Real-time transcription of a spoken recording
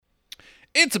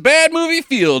It's a Bad Movie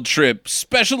Field Trip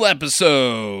special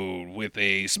episode with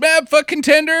a SMABfuck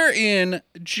contender in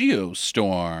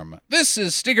Geostorm. This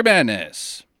is Stinker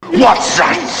Madness. What's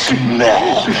that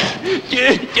smell?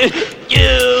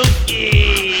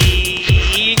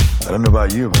 I don't know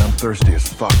about you, but I'm thirsty as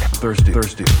fuck. Thirsty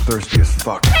as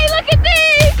fuck. Hey, look at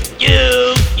these!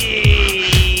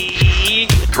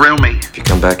 Thrill me. If you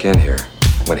come back in here,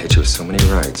 I'm gonna hit you with so many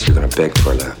rights, you're gonna beg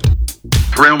for a left.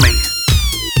 Thrill me.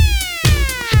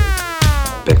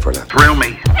 Beg for a left. Thrill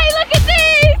me. Hey, look at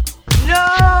these!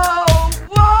 No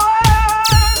one!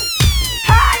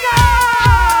 Hang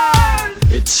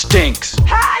on! It stinks.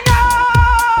 Hang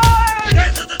on!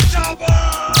 Get to the chopper!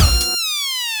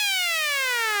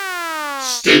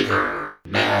 Stinker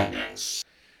Madness.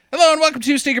 Hello and welcome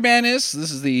to Stinker Madness. This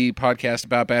is the podcast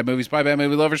about bad movies by bad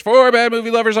movie lovers for bad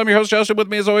movie lovers. I'm your host, Justin. With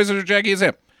me as always is Jackie and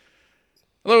Sam.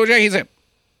 Hello, Jackie and Sam.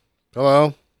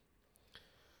 Hello.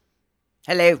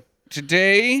 Hello.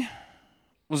 Today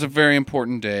was a very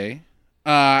important day.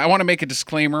 I want to make a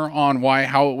disclaimer on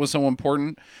how it was so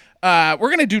important. We're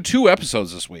going to do 2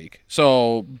 episodes this week.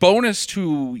 So bonus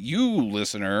to you,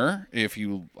 listener, if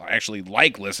you actually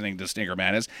like listening to Stinker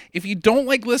Madness. If you don't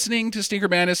like listening to Stinker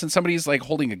Madness and somebody's like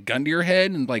holding a gun to your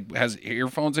head and like has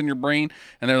earphones in your brain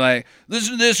and they're like,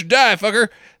 listen to this or die, fucker,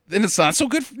 then it's not so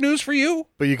good news for you.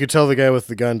 But you could tell the guy with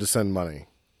the gun to send money.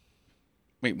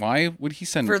 Wait, why would he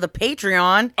send... For the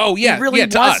Patreon. Oh, yeah. He really yeah,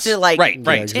 to wants us. to, like, right.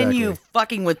 continue exactly.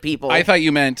 fucking with people. I thought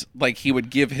you meant like he would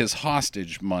give his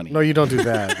hostage money. No, you don't do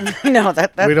that. No,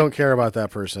 that We don't care about that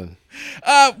person.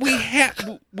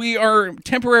 We are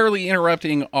temporarily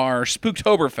interrupting our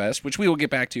Spooktoberfest, which we will get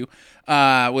back to,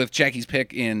 with Jackie's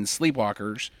pick in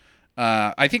Sleepwalkers.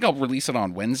 I think I'll release it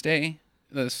on Wednesday,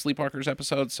 the Sleepwalkers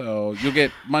episode, so you'll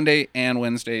get Monday and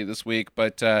Wednesday this week.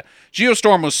 But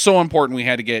Geostorm was so important we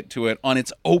had to get to it on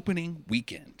its opening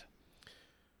weekend.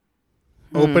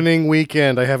 Opening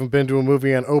weekend. I haven't been to a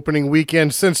movie on opening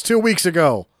weekend since 2 weeks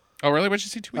ago. Oh, really? What did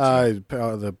you see 2 weeks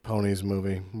ago? The Ponies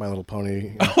movie, My Little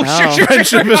Pony. Oh, sure.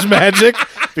 Friendship is Magic,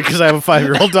 because I have a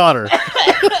 5-year-old daughter.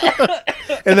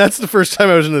 And that's the first time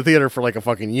I was in the theater for like a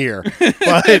fucking year.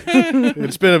 But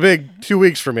it's been a big 2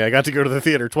 weeks for me. I got to go to the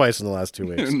theater twice in the last 2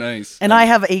 weeks. Nice. And I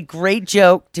have a great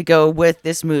joke to go with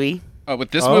this movie. With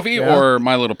this movie yeah. or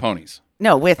My Little Ponies?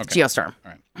 No, with Geostorm.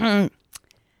 All right.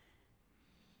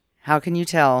 How can you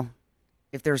tell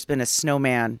if there's been a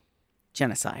snowman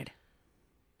genocide?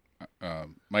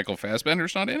 Michael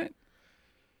Fassbender's not in it?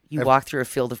 You walk through a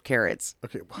field of carrots.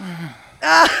 Okay.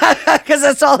 Because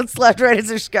that's all that's left, right? Is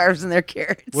their scarves and their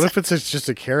carrots. What if it's just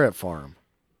a carrot farm?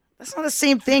 That's not the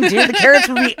same thing, dude. The carrots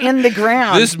would be in the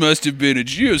ground. This must have been a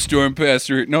Geostorm pass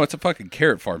through. No, it's a fucking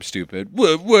carrot farm, stupid.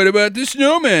 What about the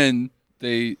snowmen?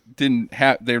 They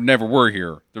never were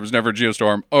here. There was never a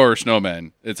Geostorm or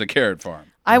snowmen. It's a carrot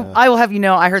farm. I will have you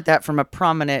know, I heard that from a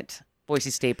prominent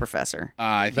Boise State professor.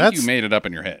 I think That's- you made it up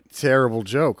in your head. Terrible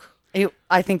joke.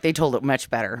 I think they told it much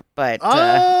better, but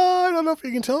I don't know if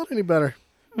you can tell it any better.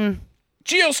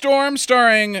 Geostorm,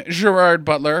 starring Gerard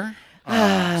Butler.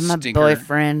 my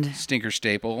boyfriend. Stinker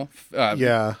staple.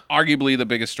 Yeah. Arguably the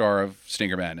biggest star of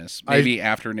Stinker Madness. Maybe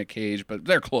after Nick Cage, but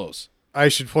they're close. I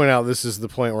should point out this is the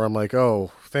point where I'm like,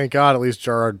 oh, thank God at least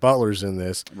Gerard Butler's in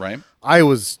this. Right? I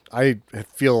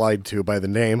feel lied to by the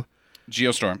name.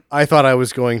 Geostorm. I thought I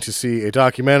was going to see a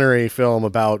documentary film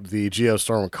about the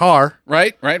Geostorm car,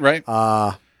 Right.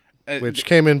 which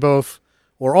came in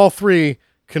all 3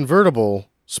 convertible,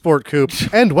 sport coupe,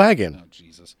 and wagon. Oh,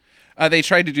 Jesus. They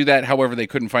tried to do that, however, they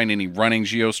couldn't find any running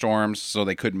Geostorms, so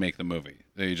they couldn't make the movie.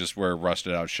 They just were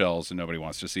rusted out shells, and nobody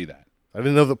wants to see that. I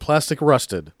didn't know that plastic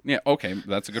rusted. Yeah, okay,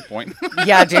 that's a good point.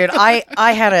 Yeah, dude. I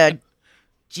had a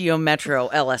Geo Metro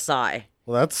LSI.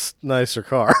 Well, that's nicer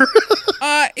car.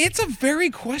 It's a very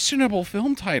questionable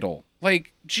film title.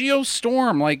 Like,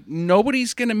 Geostorm, like,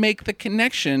 nobody's going to make the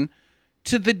connection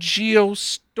to the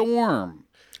Geostorm.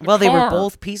 Well, they were car.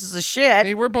 both pieces of shit.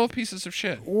 They were both pieces of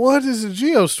shit. What is a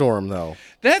Geostorm, though?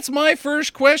 That's my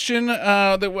first question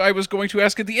that I was going to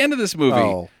ask at the end of this movie.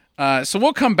 Oh. So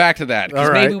we'll come back to that, because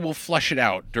All right. maybe we'll flesh it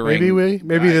out during...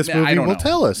 Maybe this I movie don't will know.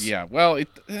 tell us. Yeah, well,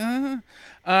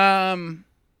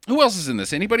 who else is in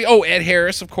this? Anybody? Oh, Ed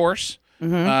Harris, of course.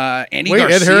 Andy Wait,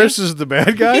 Garcia. Ed Harris is the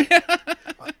bad guy?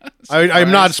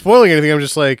 I'm not spoiling anything. I'm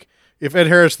just like, if Ed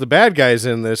Harris, the bad guy, is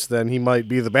in this, then he might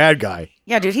be the bad guy.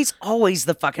 Yeah, dude. He's always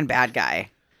the fucking bad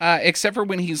guy. Except for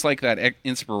when he's like that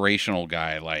inspirational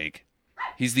guy, like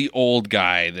he's the old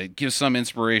guy that gives some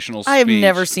inspirational speech. I have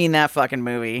never seen that fucking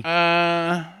movie. He's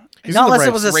Not in the unless right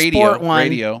it was a sport one.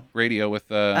 Radio with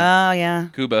Oh, yeah.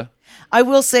 Cuba. I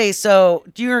will say, so,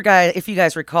 if you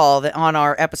guys recall that on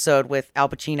our episode with Al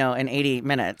Pacino in 80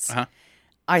 Minutes,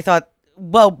 I thought,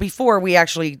 well, before we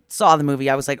actually saw the movie,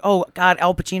 I was like, oh, God,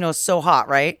 Al Pacino is so hot,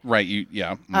 right? Right.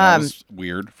 That was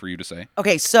weird for you to say.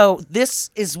 Okay, so this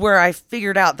is where I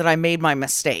figured out that I made my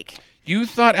mistake. You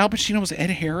thought Al Pacino was Ed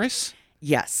Harris?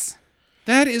 Yes.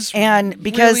 That is And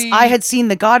because really... I had seen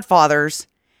The Godfathers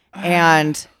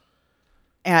and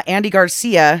Andy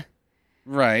Garcia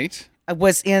Right.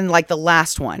 was in like the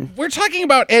last one. We're talking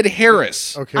about Ed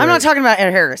Harris. Okay. I'm not talking about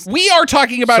Ed Harris. We are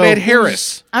talking about So Ed who's-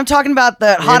 Harris. I'm talking about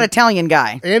the hot Italian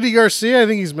guy. Andy Garcia, I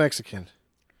think he's Mexican.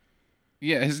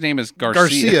 Yeah, his name is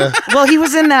Garcia. Garcia. Well, he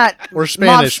was in that Or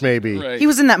Spanish, mobs- maybe. Right. He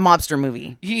was in that mobster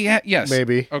movie. Yes.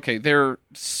 Maybe. Okay, they're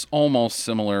almost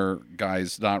similar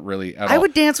guys, not really at all. I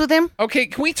would dance with him. Okay,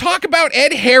 can we talk about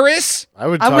Ed Harris? I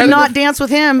would I talk would about- not dance with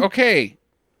him. Okay,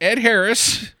 Ed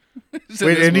Harris. is in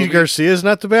Wait, this Andy movie. Garcia is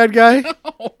not the bad guy?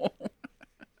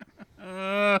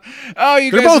 Oh,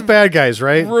 you They're guys both have bad guys,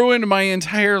 right? ruined my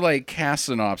entire like cast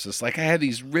synopsis. Like I had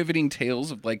these riveting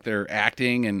tales of like their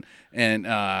acting and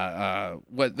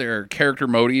what their character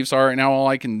motives are, and now all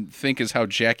I can think is how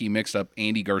Jackie mixed up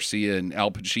Andy Garcia and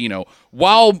Al Pacino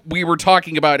while we were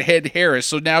talking about Ed Harris.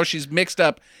 So now she's mixed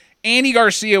up Andy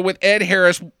Garcia with Ed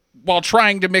Harris while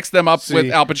trying to mix them up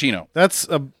with Al Pacino. That's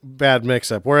a bad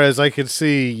mix-up. Whereas I could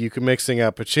see you mixing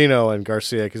up Pacino and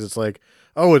Garcia because it's like,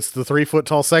 oh, it's the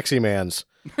 3-foot-tall sexy mans.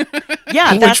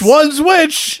 Yeah, Which that's one's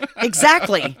which?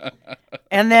 exactly.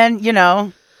 And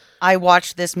then, I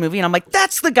watched this movie and I'm like,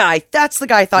 that's the guy. That's the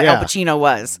guy I thought Yeah. Al Pacino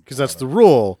was. Because that's the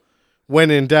rule. When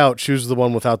in doubt, choose the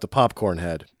one without the popcorn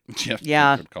head.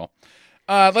 Yeah. Good call.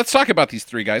 Let's talk about these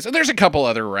three guys. And there's a couple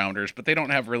other rounders, but they don't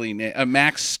have really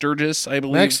Max Sturgis, I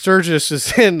believe. Max Sturgis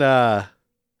is in Cloud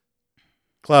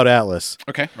Atlas.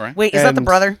 Okay, all right. Wait, is that the And-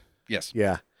 brother? Yes.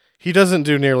 Yeah. He doesn't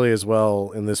do nearly as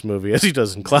well in this movie as he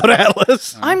does in Cloud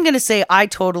Atlas. I'm going to say I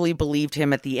totally believed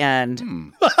him at the end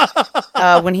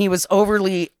when he was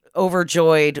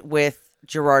overjoyed with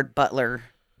Gerard Butler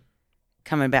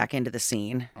coming back into the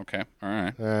scene. Okay, all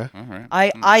right. Uh, All right.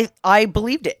 I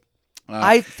believed it.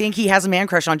 I think he has a man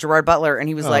crush on Gerard Butler, and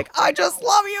he was like, I just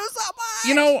love you so much.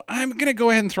 You know, I'm going to go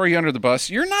ahead and throw you under the bus.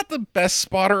 You're not the best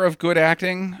spotter of good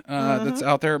acting that's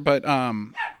out there, but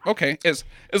okay, as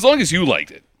long as you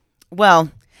liked it.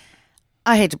 Well,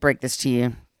 I hate to break this to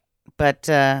you, but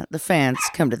the fans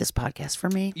come to this podcast for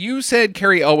me. You said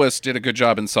Carrie Elwes did a good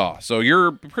job in Saw, so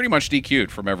you're pretty much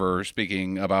DQ'd from ever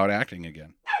speaking about acting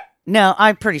again. No,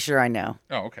 I'm pretty sure I know.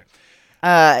 Oh, okay.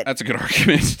 That's a good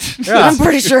argument. I'm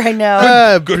pretty sure I know.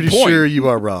 I'm good pretty point. sure you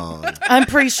are wrong. I'm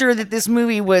pretty sure that this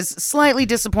movie was slightly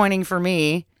disappointing for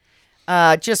me,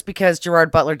 just because Gerard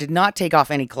Butler did not take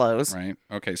off any clothes. Right.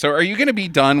 Okay. So are you going to be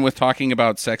done with talking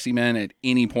about sexy men at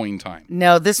any point in time?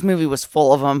 No, this movie was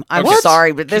full of them. I'm Okay.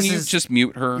 sorry, but this Can you is just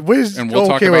mute her Wait, and we'll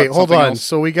talk okay, about wait, hold something on. else?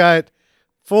 So we got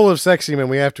full of sexy men.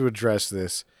 We have to address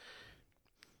this.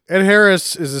 Ed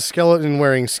Harris is a skeleton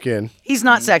wearing skin. he's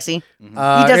not sexy. Mm-hmm. He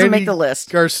doesn't Andy make the list.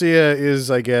 Garcia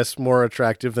is, I guess, more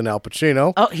attractive than Al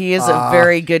Pacino. Oh, he is a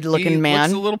very good-looking He man.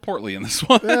 looks a little portly in this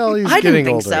one. Well, he's I didn't getting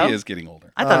think older. so. He is getting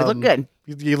older. I thought he looked good.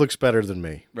 He looks better than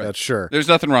me. Right. That's sure. There's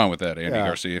nothing wrong with that, Andy Yeah.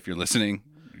 Garcia. If you're listening,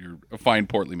 you're a fine,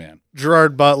 portly man.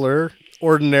 Gerard Butler,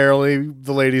 ordinarily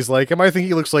the ladies like him. I think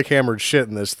he looks like hammered shit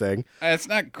in this thing. It's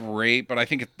not great, but I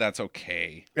think that's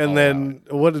okay. And I'll then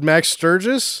what is Max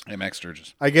Sturgis? allow it. Hey, Max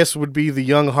Sturgis. I guess would be the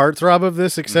young heartthrob of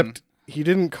this, except he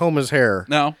didn't comb his hair.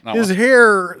 No, not His one.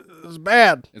 hair is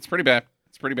bad. It's pretty bad.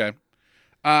 It's pretty bad.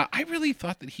 I really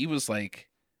thought that he was like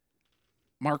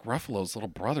Mark Ruffalo's little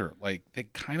brother. Like they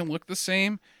kind of look the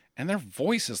same, and their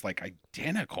voice is like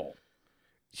identical.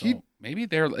 So maybe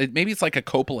it's like a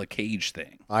Coppola Cage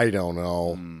thing. I don't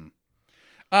know.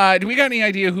 Do we got any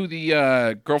idea who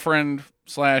the girlfriend /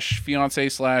 fiance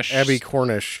 / Abby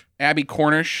Cornish. Abby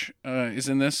Cornish is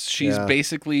in this? She's Yeah.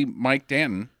 basically Mike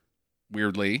Danton,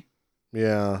 weirdly.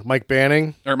 Yeah. Mike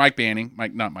Banning. Or Mike Banning,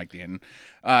 not Mike Danton.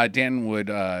 Danton would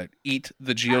eat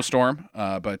the Geostorm,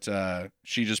 but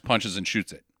she just punches and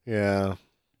shoots it. Yeah.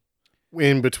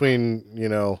 In between,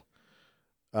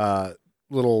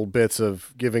 little bits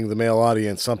of giving the male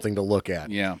audience something to look at.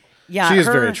 Yeah. Yeah, She is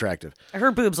very attractive.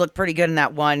 Her boobs look pretty good in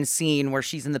that one scene where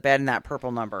she's in the bed in that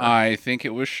purple number. I think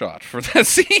it was shot for that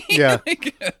scene. Yeah.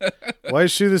 Why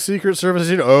is she the Secret Service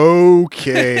agent?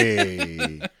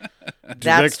 Okay. That's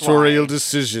Directorial why.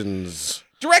 decisions.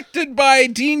 Directed by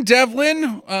Dean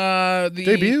Devlin. The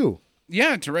Debut.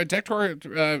 Yeah, director.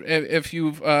 If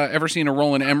you've ever seen a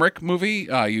Roland Emmerich movie,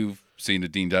 you've seen a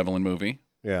Dean Devlin movie.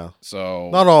 Yeah. So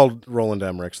Not all Roland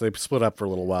Emmerichs. They split up for a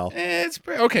little while. it's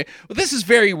okay. Well, this is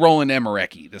very Roland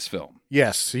Emmerich-y, this film.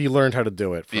 Yes, he learned how to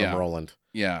do it from Yeah. Roland.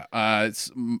 Yeah,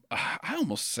 it's. I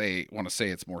almost want to say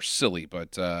it's more silly,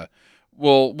 but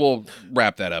We'll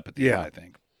wrap that up at the end, Yeah. I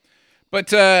think.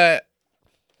 But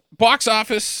box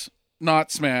office,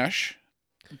 not smash.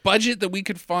 Budget that we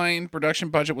could find, production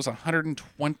budget was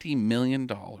 $120 million.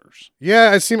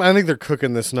 Yeah, I think they're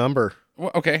cooking this number.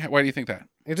 Well, okay, why do you think that?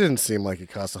 It didn't seem like it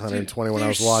cost 120 when I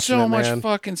was There's watching so it, much man.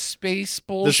 fucking space The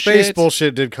bullshit. space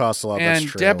bullshit did cost a lot. And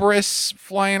That's true. debris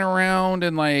flying around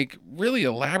and like really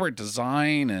elaborate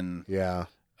design and Yeah.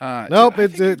 dude, Nope, I it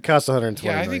think did cost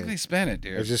 120 Yeah, I million. think they spent it,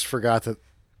 dude. I just forgot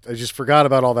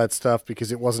about all that stuff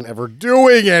because it wasn't ever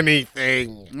doing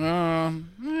anything.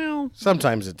 Well,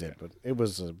 Sometimes it did, but it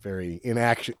was a very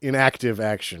inactive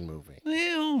action movie.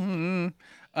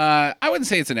 I wouldn't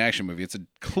say it's an action movie. It's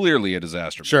clearly a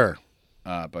disaster movie. Sure.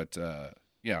 But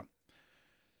yeah.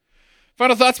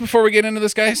 Final thoughts before we get into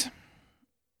this, guys?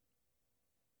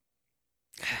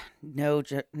 No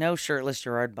shirtless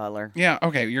Gerard Butler. Yeah,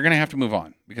 okay. You're going to have to move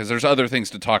on because there's other things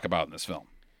to talk about in this film.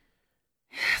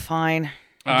 Fine.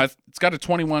 It's got a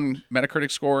 21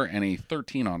 Metacritic score and a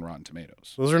 13 on Rotten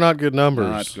Tomatoes. Those are not good numbers.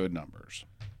 Not good numbers.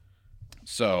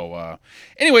 So,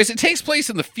 anyways, it takes place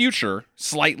in the future,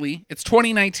 slightly. It's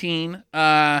 2019.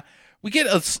 We get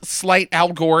a slight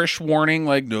Al Gore-ish warning,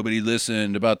 like, nobody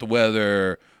listened about the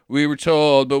weather. We were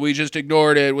told, but we just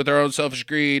ignored it with our own selfish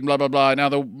greed, blah, blah, blah. Now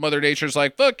the Mother Nature's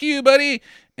like, fuck you, buddy.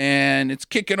 And it's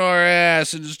kicking our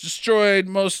ass and it's destroyed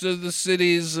most of the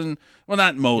cities and, well,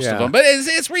 not most of Yeah. them, but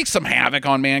it's wreaked some havoc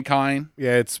on mankind.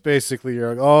 Yeah, it's basically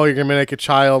you're going to make a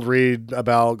child read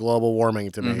about global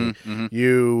warming to me.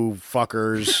 You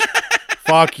fuckers.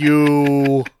 Fuck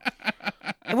you.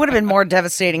 It would have been more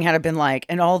devastating had it been like,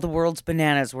 and all the world's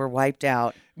bananas were wiped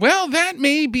out. Well, that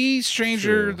may be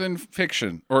stranger than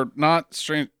fiction, or not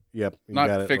strange, Yep. You got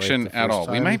not it fiction right the at first all.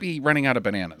 We time. might be running out of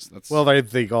bananas. That's Well,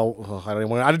 they go.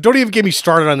 Don't even get me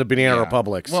started on the Banana yeah.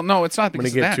 Republics. Well, no, it's not I'm gonna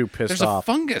because get of that. too pissed There's off.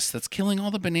 a fungus that's killing all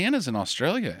the bananas in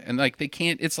Australia, and like they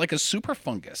can't. It's like a super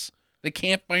fungus. They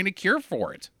can't find a cure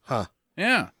for it. Huh.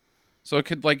 Yeah. So it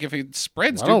could like if it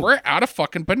spreads, I dude, don't we're out of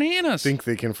fucking bananas. think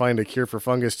they can find a cure for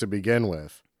fungus to begin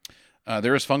with.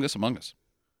 There is fungus among us.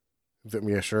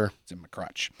 Yeah, sure. It's in my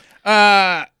crotch.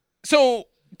 So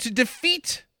to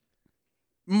defeat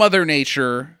Mother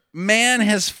Nature, man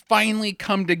has finally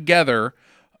come together.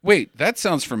 Wait, that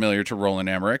sounds familiar to Roland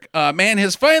Emmerich. Man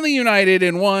has finally united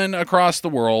in one across the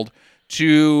world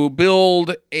to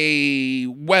build a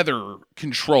weather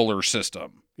controller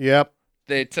system Yep.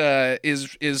 that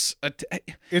is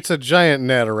It's a giant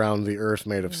net around the Earth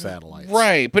made of satellites.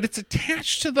 right, but it's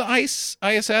attached to the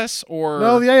ISS or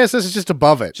No, the ISS is just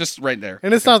above it. just right there.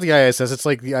 And it's not the ISS. It's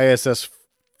like the ISS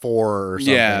 4 or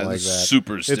something Yeah, like the that.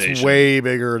 super station. It's way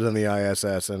bigger than the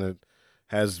ISS, and it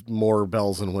has more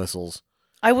bells and whistles.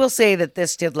 I will say that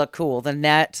this did look cool. The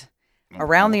net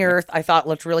around the Earth, I thought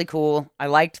looked really cool. I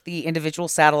liked the individual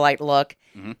satellite look,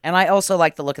 and I also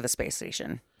liked the look of the space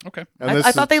station. Okay, And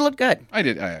I thought they looked good. I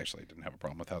actually didn't have a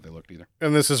problem with how they looked either.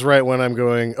 And this is right when I'm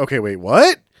going, okay, wait,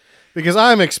 what? Because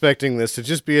I'm expecting this to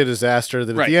just be a disaster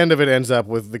that at Right. the end of it ends up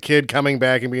with the kid coming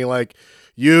back and being like,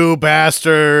 you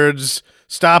bastards,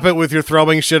 stop it with your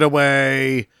throwing shit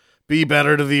away. Be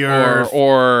better to the earth.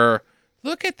 Or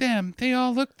look at them. They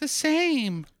all look the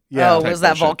same. Yeah, oh, type was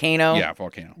that bullshit. volcano? Yeah,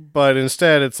 volcano. But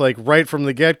instead, it's like right from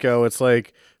the get-go, it's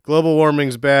like, global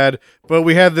warming's bad, but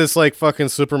we had this like fucking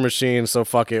super machine, so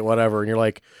fuck it, whatever. And you're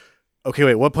like, okay,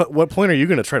 wait, what point are you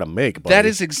going to try to make, buddy? That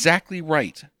is exactly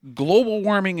right. Global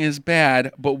warming is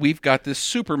bad, but we've got this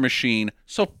super machine,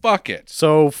 so fuck it.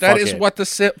 so That fuck is it. what the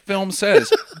film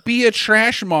says. Be a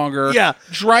trash monger. Yeah.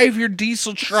 Drive your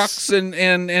diesel trucks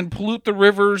and pollute the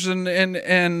rivers and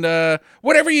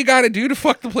whatever you got to do to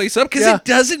fuck the place up because Yeah. it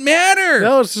doesn't matter.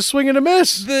 No, it's just swing and a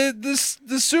miss.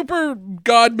 The super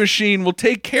god machine will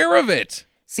take care of it.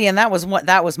 See, and that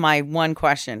was my one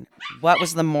question. What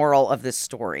was the moral of this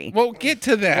story? Well, get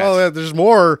to that. Well, there's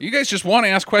more. You guys just want to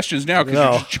ask questions now because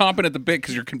No. you're just chomping at the bit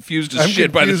because you're confused as I'm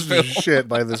shit by this confused film. as shit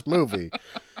by this movie.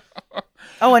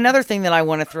 Oh, another thing that I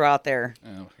want to throw out there Oh,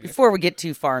 yeah. before we get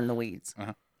too far in the weeds.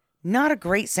 Not a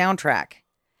great soundtrack.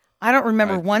 I don't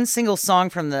remember one single song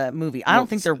from the movie. I don't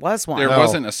think there was one. There No.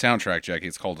 wasn't a soundtrack, Jackie.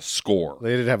 It's called a score.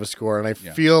 They did have a score, and I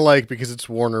feel like because it's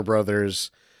Warner Brothers,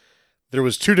 there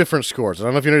was two different scores. I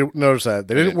don't know if you noticed that.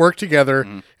 They didn't work together,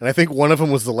 and I think one of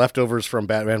them was the leftovers from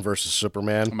Batman versus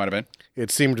Superman. It might have been. It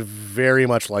seemed very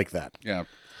much like that. Yeah.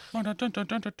 Those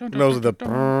are the...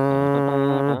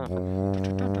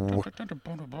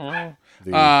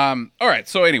 All right.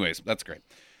 So, anyways, that's great.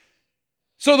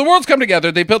 So the worlds come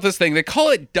together. They built this thing. They call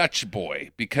it Dutch Boy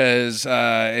because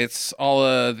it's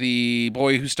all the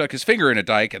boy who stuck his finger in a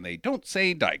dike, and they don't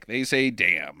say dike. They say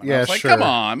damn. And I Yeah, was like, sure. come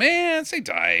on, man, say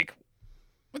dike.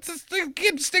 What's this thing?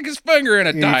 Kid stick his finger in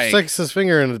a He dike. sticks his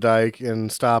finger in the dike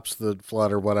and stops the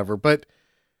flood or whatever. But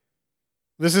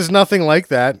this is nothing like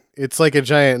that. It's like a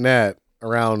giant net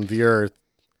around the earth.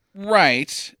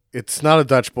 Right. It's not a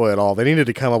Dutch boy at all. They needed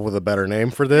to come up with a better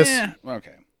name for this. Yeah.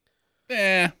 Okay.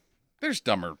 There's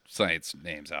dumber science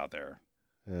names out there.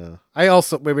 Yeah. I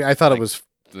thought it was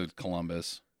The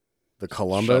Columbus. the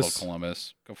Columbus. Shuttle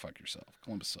Columbus. Go fuck yourself.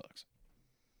 Columbus sucks.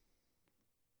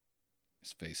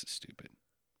 His face is stupid.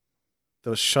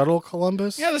 The shuttle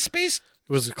Columbus? Yeah, the space.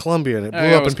 It was Colombian. It blew Oh,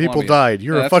 yeah, it up was and people Colombian. died.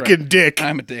 You're Yeah, a that's fucking right. dick.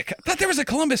 I'm a dick. I thought there was a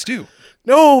Columbus too.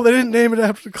 No, they didn't name it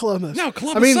after Columbus. No,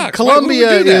 Columbus I mean, sucks. Why would we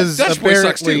Columbia do that? is Dutch boy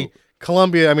sucks apparently too.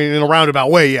 Columbia. I mean, in a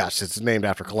roundabout way, yes, it's named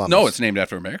after Columbus. No, it's named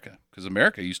after America because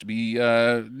America used to be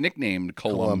nicknamed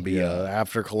Columbia.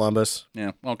 after Columbus.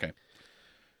 Yeah. Okay.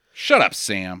 Shut up,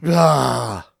 Sam.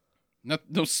 Ah,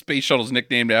 No space shuttle's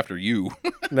nicknamed after you.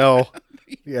 no,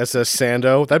 the SS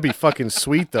Sando. That'd be fucking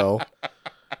sweet though.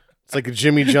 It's like a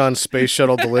Jimmy John space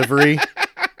shuttle delivery.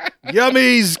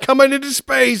 Yummies coming into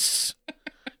space,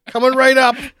 coming right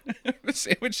up. The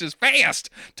sandwich is fast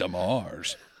to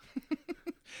Mars.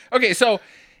 Okay, so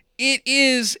it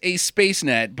is a space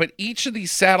net, but each of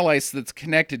these satellites that's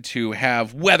connected to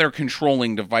have weather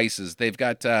controlling devices. They've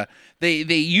got they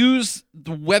use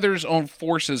the weather's own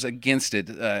forces against it,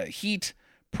 heat,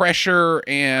 pressure,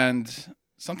 and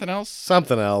something else.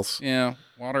 Something else. Yeah,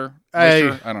 water, Hey.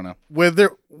 moisture. I don't know.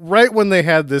 Right when they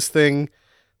had this thing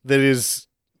that is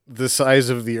the size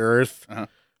of the Earth Uh-huh.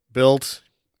 built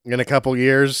in a couple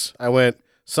years, I went,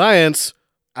 science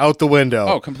out the window.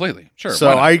 Oh, completely. Sure. So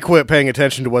why not? I quit paying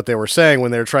attention to what they were saying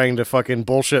when they were trying to fucking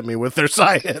bullshit me with their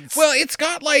science. Well, it's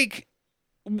got like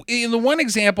in the one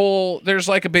example, there's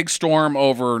like a big storm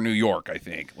over New York, I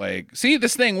think. Like, see,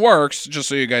 this thing works, just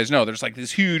so you guys know. There's like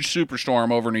this huge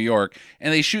superstorm over New York,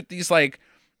 and they shoot these like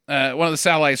one of the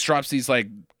satellites drops these like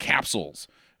capsules.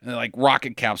 And they're like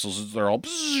rocket capsules. They're all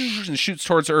bzzz, and shoots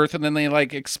towards Earth, and then they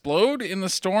like explode in the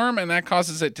storm, and that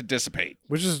causes it to dissipate.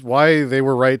 Which is why they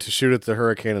were right to shoot at the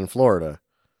hurricane in Florida.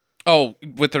 Oh,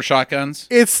 with their shotguns?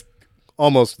 It's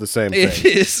almost the same It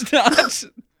thing. is not.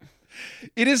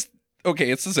 It is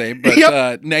okay. It's the same, but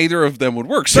Yep. neither of them would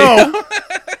work. No.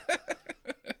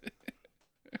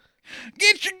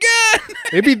 Get your gun!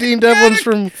 Maybe Dean Devlin's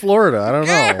from Florida. I don't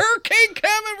Got a know. hurricane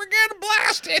coming. We're gonna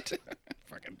blast it.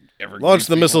 Fucking evergreen Launch the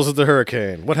people. missiles at the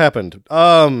hurricane. What happened?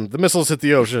 The missiles hit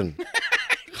the ocean.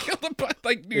 Killed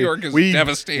like New York is we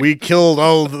devastated. We killed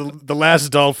all the last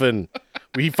dolphin.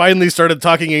 We finally started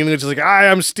talking English. Like, hi,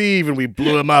 I'm Steve, and we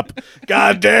blew him up.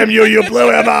 God damn you! You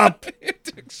blew him up. It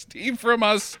took Steve from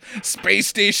us, space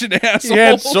station assholes. He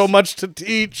had so much to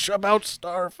teach about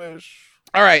starfish.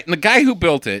 All right, and the guy who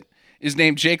built it is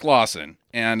named Jake Lawson,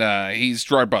 and he's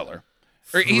Gerard Butler.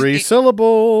 Or Three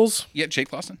syllables. Yeah,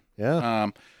 Jake Lawson. Yeah.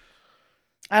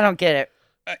 I don't get it.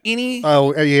 Any?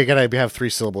 Oh, you gotta have 3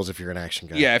 syllables if you're an action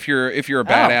guy. Yeah, if you're a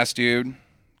badass dude.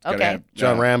 gotta Okay. have-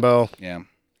 John Rambo. Yeah.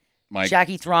 Mike.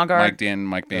 Jackie Throngard.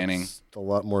 Mike Banning. That's a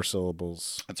lot more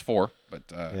syllables. That's 4, but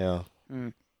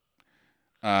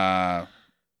Yeah.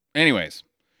 anyways.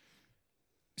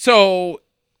 So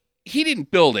he didn't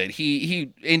build it.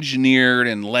 He engineered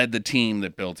and led the team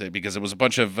that built it because it was a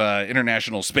bunch of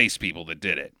international space people that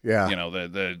did it. Yeah. You know,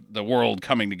 the world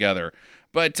coming together.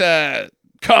 But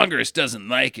Congress doesn't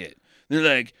like it. They're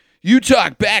like, you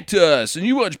talk back to us and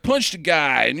you want to punch the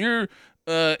guy and you're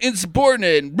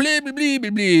insubordinate and blah blah blah blah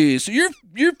blah. So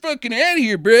you're fucking out of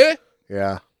here, bruh.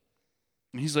 Yeah.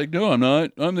 And he's like, no, I'm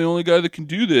not. I'm the only guy that can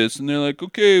do this. And they're like,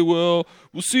 okay, well,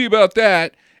 we'll see about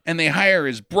that. And they hire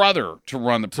his brother to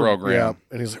run the program. Yeah.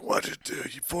 And he's like, what did you do?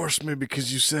 You forced me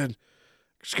because you said,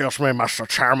 excuse me, Mr.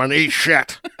 Chairman, eat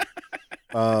shit.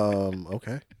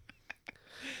 Okay.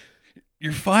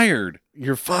 You're fired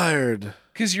You're fired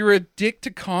because you're a dick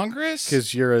to Congress?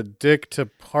 because you're a dick to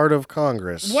part of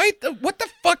Congress. What the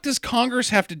fuck does Congress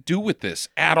have to do with this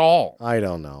at all? I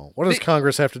don't know. What does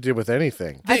Congress have to do with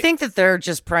anything? I think that they're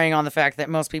just preying on the fact that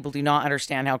most people do not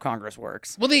understand how Congress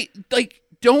works. Well, they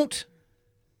don't.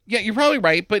 Yeah, you're probably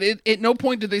right, but at no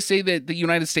point did they say that the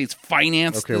United States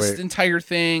financed Okay, this wait. entire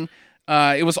thing.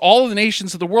 It was all of the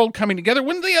nations of the world coming together.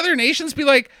 Wouldn't the other nations be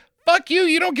like, fuck you,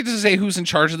 you don't get to say who's in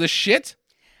charge of this shit?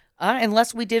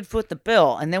 Unless we did foot the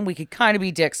bill, and then we could kind of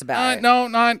be dicks about it. No,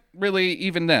 not really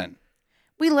even then.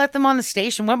 We let them on the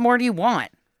station. What more do you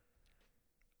want?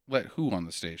 Let who on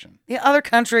the station? The other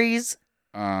countries.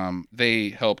 They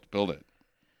helped build it.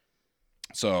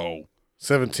 So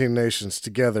 17 nations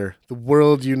together. The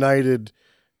world united,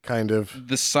 kind of.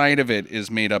 the side of it is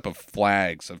made up of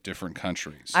flags of different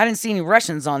countries. I didn't see any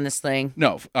Russians on this thing.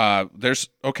 No, there's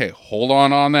okay. Hold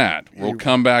on that. We'll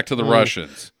come back to the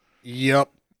Russians. Yep.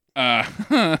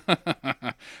 All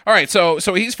right, so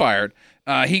he's fired.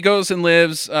 He goes and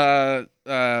lives for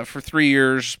 3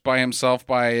 years by himself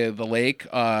by the lake,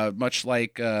 much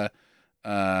like Chris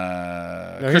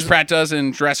Pratt does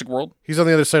in Jurassic World. He's on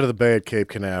the other side of the bay at Cape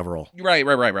Canaveral.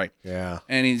 Right. Yeah.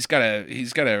 And he's got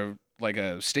a like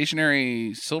a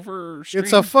stationary silver stream.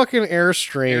 It's a fucking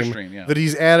Airstream, yeah. that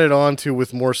he's added on to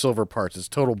with more silver parts. It's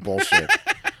total bullshit.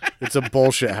 It's a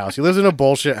bullshit house. He lives in a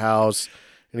bullshit house,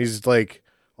 and he's like,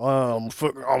 I'm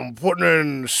putting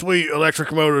in sweet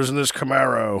electric motors in this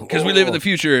Camaro. Because we live in the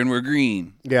future and we're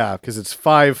green. Yeah, because it's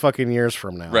 5 fucking years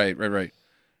from now. Right.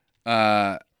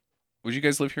 Would you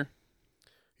guys live here?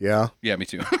 Yeah. Yeah, me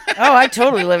too. Oh, I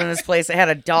totally live in this place. It had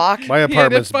a dock. My He had a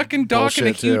apartment's fucking dock and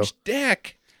a bullshit, too. huge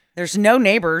deck. There's no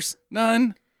neighbors.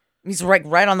 None. He's right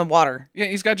on the water. Yeah,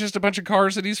 he's got just a bunch of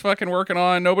cars that he's fucking working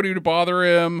on. Nobody to bother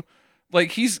him.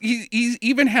 Like he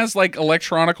even has like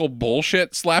electronical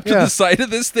bullshit slapped to Yeah. the side of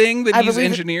this thing that I he's believe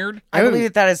it- engineered. I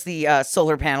believe that is the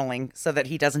solar paneling so that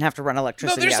he doesn't have to run No,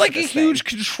 electricity. there's out like of a this huge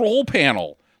thing. control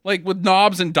panel, like with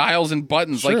knobs and dials and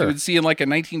buttons, like you Sure. would see in like a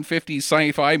 1950s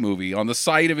sci-fi movie on the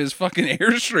side of his fucking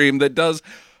Airstream that does,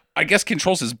 I guess,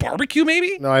 controls his barbecue.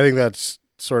 Maybe. No, I think that's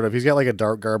sort of. He's got like a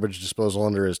dark garbage disposal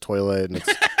under his toilet, and it's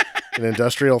an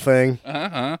industrial thing.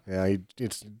 Yeah, he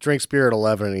drinks beer at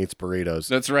 11 and eats burritos.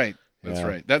 That's right. That's Yeah.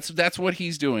 right. That's what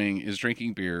he's doing is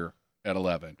drinking beer at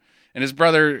 11. And his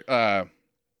brother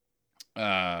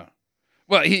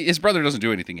his brother doesn't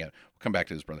do anything yet. We'll come back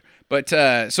to his brother. But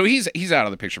so he's out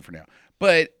of the picture for now.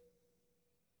 But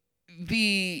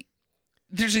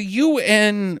there's a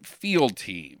UN field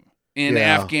team in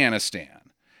Yeah. Afghanistan.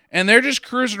 And they're just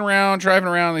cruising around, driving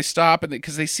around. They stop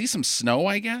because they see some snow,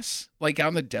 I guess, like out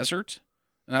in the desert.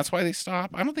 And that's why they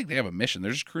stop. I don't think they have a mission.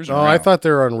 They're just cruising No, around. I thought they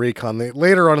were on recon.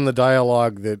 Later on in the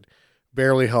dialogue that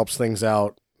barely helps things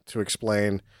out to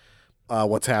explain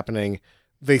what's happening,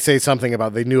 they say something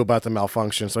about they knew about the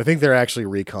malfunction. So I think they're actually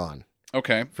recon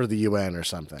Okay. for the UN or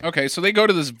something. Okay, so they go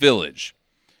to this village,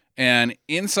 and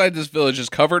inside this village is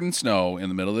covered in snow in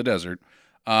the middle of the desert.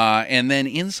 And then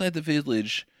inside the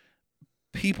village,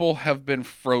 people have been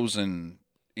frozen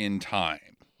in time.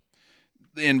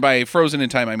 And by frozen in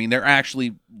time, I mean they're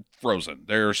actually frozen.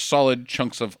 They're solid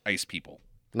chunks of ice people.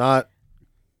 Not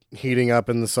heating up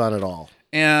in the sun at all.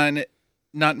 And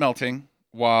not melting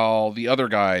while the other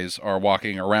guys are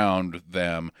walking around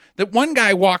them. That one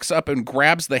guy walks up and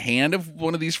grabs the hand of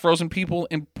one of these frozen people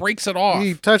and breaks it off.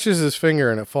 He touches his finger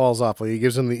and it falls off. Like he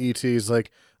gives him the ET. He's like,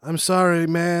 I'm sorry,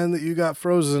 man, that you got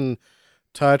frozen.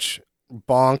 Touch.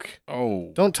 Bonk.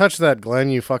 Oh. Don't touch that, Glenn,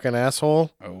 you fucking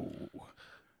asshole. Oh.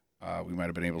 We might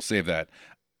have been able to save that.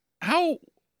 How?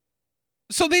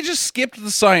 So they just skipped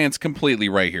the science completely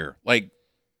right here. Like,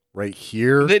 Right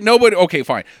here. that nobody, okay,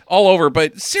 fine. All over.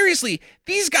 But seriously,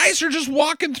 these guys are just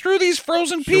walking through these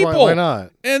frozen Sure, people. why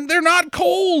not? And they're not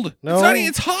cold. No. It's, not,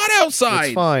 it's hot outside.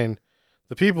 It's fine.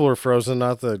 The people are frozen,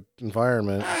 not the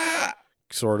environment. Ah,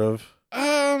 Sort of.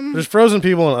 There's frozen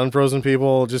people and unfrozen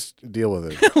people. Just deal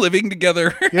with it. living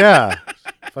together. Yeah.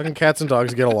 Fucking cats and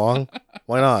dogs get along.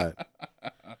 Why not?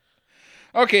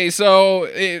 Okay, so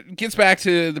it gets back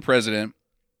to the president,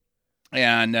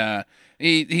 and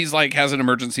he's like has an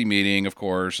emergency meeting, of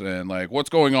course, and like, what's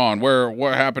going on?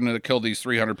 What happened to kill these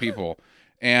 300 people?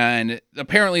 And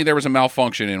apparently there was a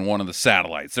malfunction in one of the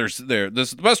satellites. This is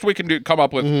the best we can come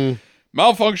up with.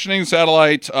 Malfunctioning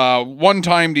satellite,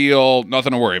 one-time deal,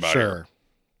 nothing to worry about. Sure. Here.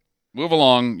 Move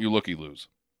along, you looky-loos.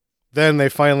 Then they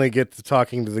finally get to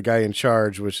talking to the guy in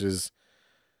charge, which is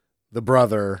the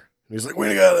brother. He's like,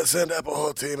 we gotta send up a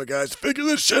whole team of guys to figure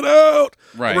this shit out.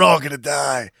 Right. We're all gonna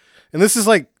die. And this is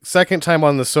like second time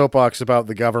on the soapbox about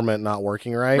the government not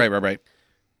working right. Right.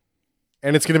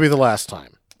 And it's gonna be the last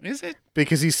time. Is it?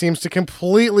 Because he seems to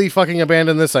completely fucking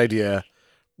abandon this idea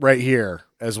right here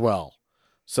as well.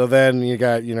 So then you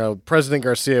got, President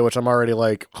Garcia, which I'm already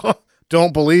like,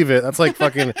 don't believe it. That's like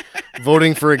fucking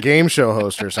voting for a game show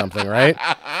host or something, right?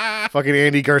 Fucking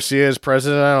Andy Garcia is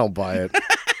president. I don't buy it.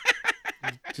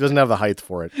 He doesn't have the height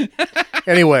for it.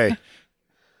 Anyway,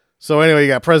 you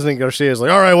got President Garcia is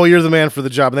like, all right, well, you're the man for the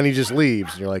job. And then he just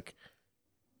leaves. And you're like,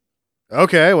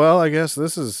 okay, well, I guess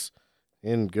this is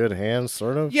in good hands,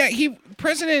 sort of. Yeah,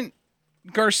 President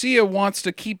Garcia wants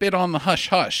to keep it on the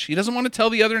hush-hush. He doesn't want to tell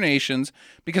the other nations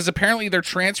because apparently they're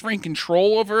transferring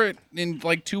control over it in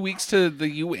like 2 weeks to the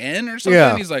UN or something.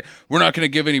 Yeah. He's like, we're not going to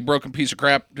give any broken piece of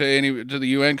crap to the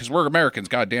UN because we're Americans,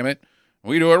 God damn it.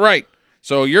 We do it right.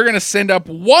 So you're going to send up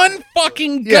one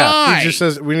fucking guy. Yeah, he just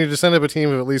says we need to send up a team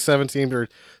of at least 17 or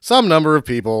some number of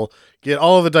people, get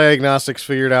all of the diagnostics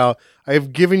figured out.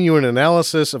 I've given you an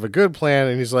analysis of a good plan.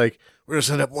 And he's like, we're going to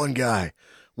send up one guy.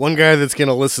 One guy that's going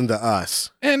to listen to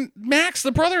us. And Max,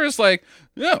 the brother, is like,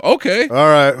 yeah, okay. All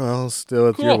right, well, let's do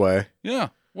it your Cool. way. Yeah,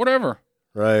 whatever.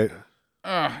 Right.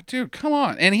 Dude, come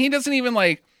on. And he doesn't even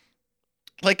like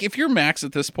if you're Max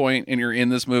at this point and you're in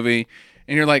this movie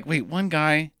and you're like, wait, one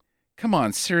guy, come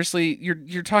on, seriously,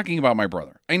 you're talking about my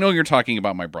brother. I know you're talking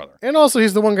about my brother. And also,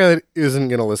 he's the one guy that isn't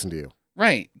going to listen to you.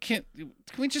 Right. Can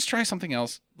we just try something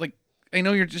else? Like, I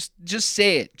know you're just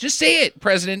say it. Just say it,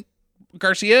 President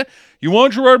Garcia. You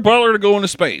want Gerard Butler to go into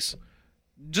space.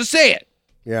 Just say it.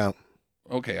 Yeah.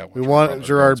 Okay. We want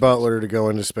Gerard Butler to go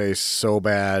into space so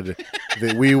bad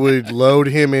that we would load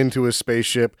him into a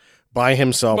spaceship by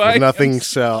himself By with nothing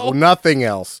himself. nothing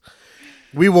else.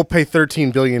 We will pay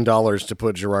 $13 billion to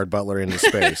put Gerard Butler into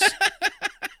space.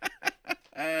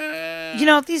 You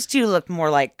know, these two look more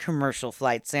like commercial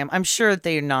flights, Sam. I'm sure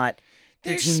they're not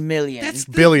 13 million.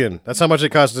 Billion. That's how much it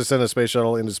costs to send a space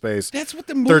shuttle into space. That's what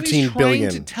the movie's 13 trying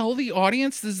billion. to tell the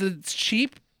audience is that it's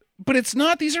cheap, but it's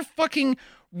not. These are fucking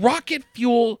rocket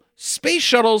fuel space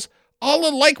shuttles,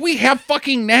 all like we have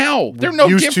fucking now. They're no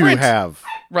Used different. to have.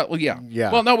 Right, well, yeah.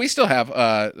 Yeah. Well, no, we still have.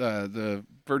 The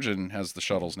Virgin has the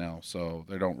shuttles now, so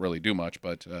they don't really do much.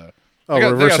 But Oh, they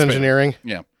got reverse space. engineering?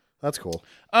 Yeah. That's cool.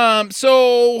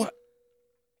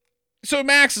 So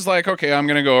Max is like, okay, I'm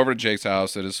gonna go over to Jake's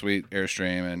house at his sweet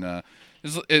Airstream, and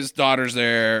his daughter's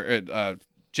there.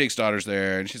 Jake's daughter's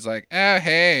there, and she's like,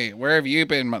 hey, where have you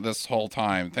been this whole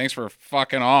time? Thanks for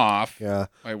fucking off. Yeah.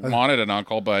 I wanted an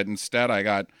uncle, but instead I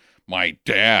got my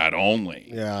dad only.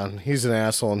 Yeah, and he's an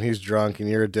asshole, and he's drunk, and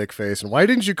you're a dick face. And why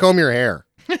didn't you comb your hair?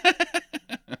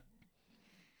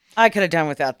 I could have done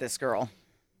without this girl.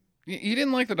 You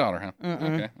didn't like the daughter, huh?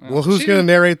 Okay. Well, who's she going to didn't-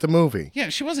 narrate the movie? Yeah,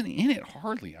 she wasn't in it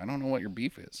hardly. I don't know what your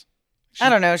beef is. I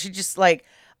don't know. She just like,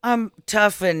 I'm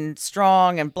tough and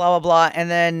strong and blah, blah, blah. And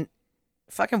then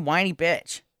fucking whiny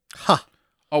bitch.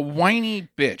 A whiny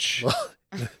bitch.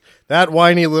 That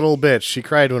whiny little bitch. She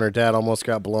cried when her dad almost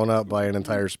got blown up by an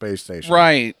entire space station.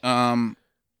 Right.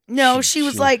 No, she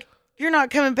was like, you're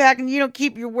not coming back and you don't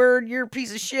keep your word. You're a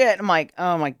piece of shit. I'm like,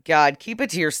 oh my God, keep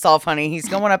it to yourself, honey. He's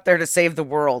going up there to save the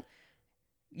world.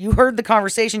 You heard the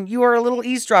conversation. You are a little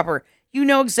eavesdropper. You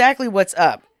know exactly what's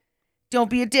up. Don't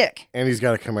be a dick. And he's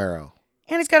got a Camaro.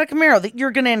 And he's got a Camaro that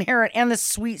you're going to inherit and this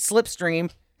sweet Slipstream.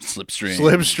 Slipstream.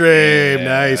 Slipstream. Yeah.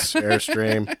 Nice.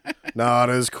 Airstream. Not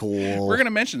as cool. We're going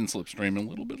to mention Slipstream a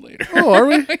little bit later. Oh, are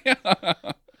we?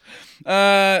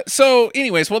 So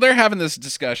anyways, well, they're having this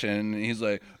discussion, and he's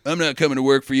like, I'm not coming to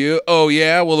work for you. Oh,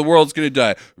 yeah? Well, the world's going to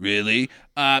die. Really?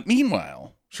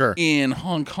 Meanwhile, Sure. in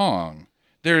Hong Kong,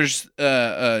 there's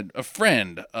a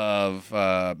friend of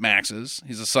Max's.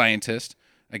 He's a scientist,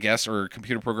 I guess, or a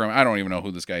computer programmer. I don't even know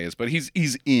who this guy is, but he's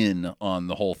in on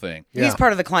the whole thing. Yeah. He's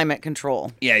part of the climate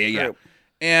control. Yeah. group.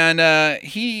 And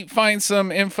he finds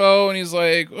some info, and he's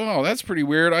like, oh, that's pretty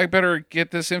weird. I better get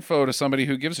this info to somebody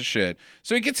who gives a shit.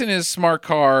 So he gets in his smart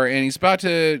car, and he's about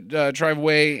to drive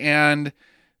away, and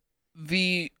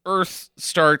the Earth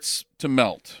starts to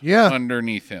melt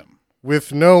underneath him.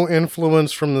 With no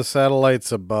influence from the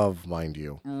satellites above, mind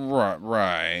you.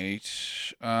 Right.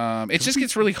 It just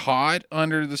gets really hot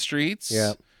under the streets.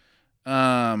 Yeah.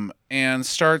 And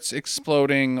starts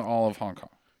exploding all of Hong Kong.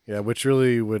 Yeah, which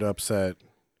really would upset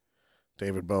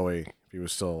David Bowie if he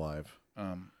was still alive.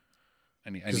 I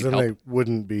need Because then help. they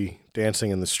wouldn't be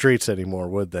dancing in the streets anymore,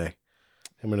 would they?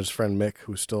 Him and his friend Mick,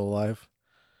 who's still alive.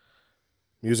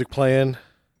 Music playing.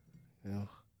 You know.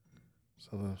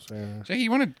 Jackie, you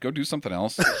want to go do something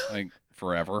else? Like,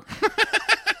 forever?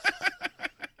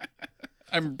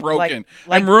 I'm broken.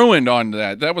 Like- I'm ruined on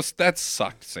that. That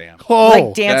sucked, Sam. Oh,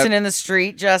 Like dancing that- in the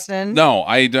street, Justin. No,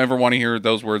 I never want to hear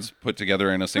those words put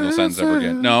together in a single sentence ever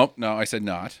again. No, I said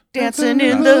not. Dancing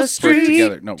in Put the it street.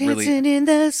 together. No, really, Dancing in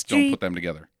the don't street. put them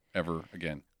together ever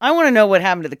again. I want to know what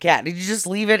happened to the cat. Did you just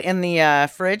leave it in the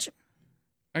fridge?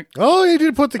 Oh, you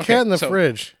did put the Okay, cat in the so-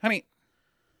 fridge. Honey,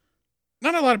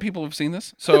 not a lot of people have seen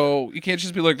this, so you can't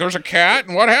just be like, there's a cat,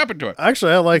 and what happened to it?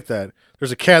 Actually, I like that.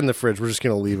 There's a cat in the fridge. We're just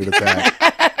going to leave it at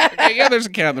that. Okay, yeah, there's a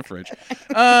cat in the fridge.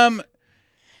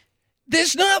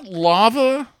 There's not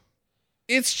lava.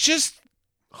 It's just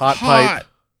Hot hot. pipe.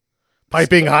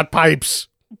 Piping hot pipes.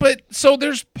 But so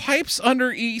there's pipes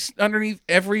underneath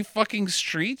every fucking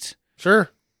street.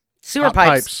 Sure. Sewer Hot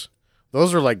pipes.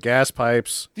 Those are like gas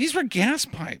pipes. These were gas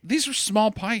pipe. These are small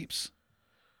pipes.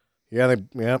 Yeah,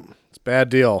 it's a bad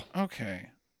deal. Okay.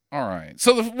 All right.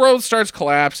 So the road starts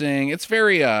collapsing. It's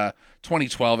very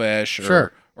 2012-ish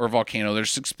Sure. or Volcano.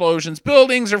 There's explosions.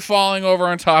 Buildings are falling over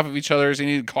on top of each other. So you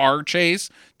need a car chase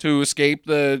to escape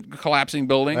the collapsing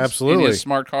buildings. Absolutely. In his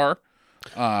smart car.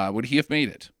 Would he have made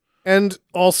it? And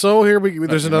also, there's you're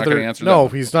not another. gonna answer No,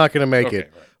 that? he's not going to make Okay,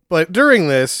 it. right. But during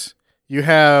this, you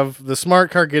have the smart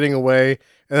car getting away,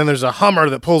 and then there's a Hummer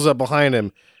that pulls up behind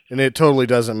him, and it totally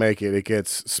doesn't make it. It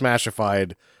gets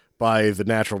smashified by the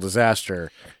natural disaster.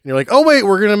 And you're like, oh, wait,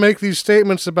 we're going to make these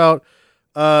statements about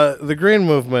the green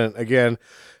movement again.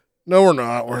 No, we're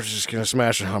not. We're just going to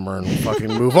smash a Hummer and fucking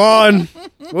move on.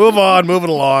 Move it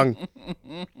along.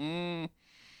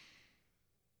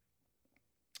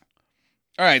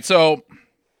 All right, so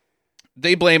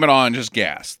they blame it on just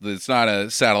gas. It's not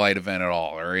a satellite event at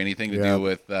all, or anything to Yeah. do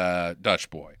with Dutch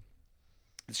Boy.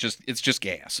 It's just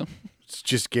gas. It's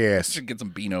just gas. Should get some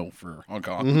Beano for Hong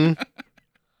Kong. Mm-hmm.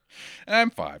 I'm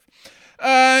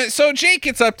 5. So Jake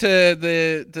gets up to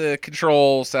the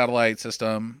control satellite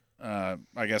system, I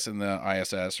guess in the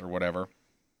ISS or whatever,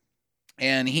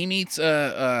 and he meets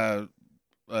a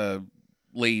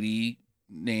lady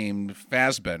named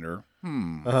Fassbender.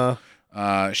 Uh-huh.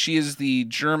 She is the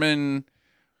German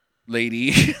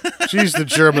lady. She's the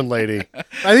German lady.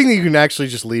 I think you can actually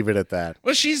just leave it at that.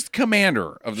 Well, she's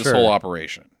commander of this Sure. whole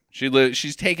operation.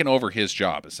 She's taken over his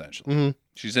job essentially. Mhm.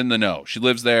 She's in the know. She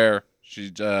lives there.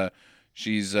 She's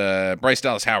Bryce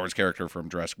Dallas Howard's character from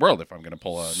Jurassic World. If I'm going to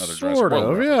pull another Jurassic Sort World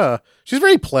of, reference. yeah. She's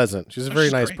very pleasant. She's a Oh, very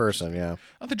she's nice great. person, yeah.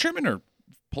 Oh, the German are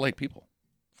polite people,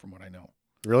 from what I know.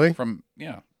 Really?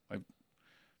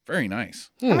 Very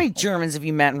nice. How many Germans have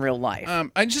you met in real life?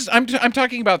 I'm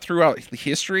talking about throughout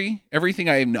history. Everything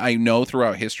I know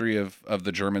throughout history of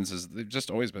the Germans is they've just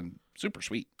always been super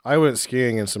sweet. I went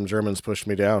skiing and some Germans pushed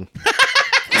me down.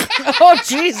 Oh,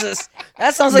 Jesus.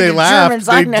 That sounds like They the laughed. Germans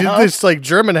They I know. did this like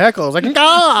German heckle. I was like,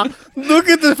 "Gah! Look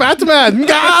at the fat man!"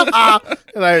 Gah! Ah!"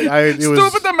 And it was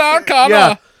Stupid the Mount Kama.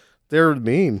 yeah. They're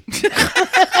mean.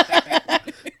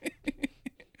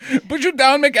 Put you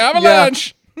down,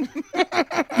 McAvalanche.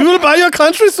 You will buy your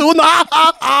country soon. Ah,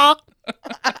 ah,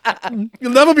 ah.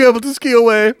 You'll never be able to ski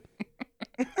away.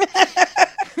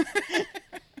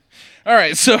 All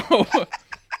right, so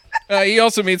he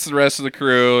also meets the rest of the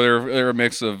crew. They're a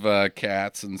mix of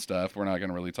cats and stuff. We're not going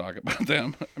to really talk about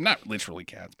them. Not literally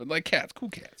cats, but like cats, cool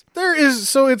cats. There is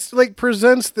so it's like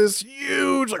presents this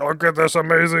huge like look at this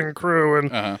amazing crew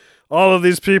and Uh-huh. all of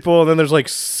these people, and then there's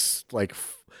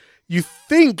you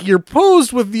think you're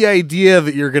posed with the idea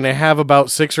that you're going to have about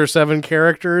 6 or 7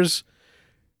 characters.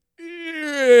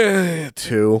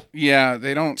 2. Yeah,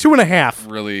 they don't 2.5.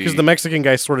 really Because the Mexican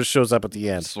guy sort of shows up at the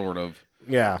end. sort of.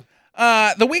 Yeah.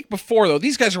 The week before, though,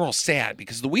 these guys are all sad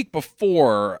because the week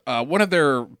before, one of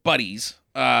their buddies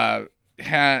got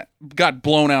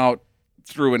blown out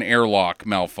through an airlock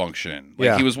malfunction. Like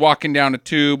Yeah. he was walking down a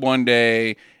tube one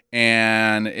day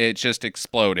and it just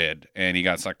exploded and he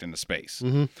got sucked into space.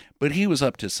 Mhm. But he was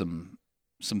up to some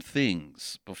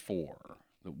things before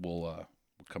that we'll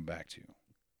come back to.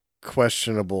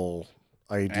 Questionable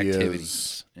ideas.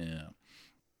 Activities.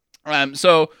 Yeah.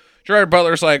 So Gerard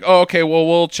Butler's like, oh, okay, well,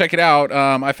 we'll check it out.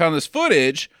 I found this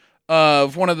footage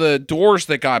of one of the doors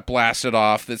that got blasted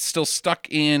off that's still stuck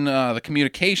in the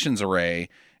communications array,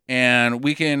 and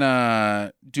we can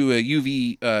do a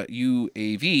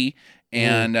UAV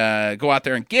and go out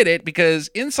there and get it, because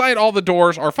inside all the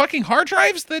doors are fucking hard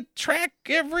drives that track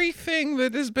everything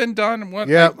that has been done. What?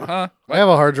 Yep. Huh? I have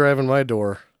a hard drive in my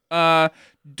door.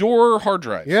 Door hard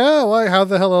drive. Yeah, why? How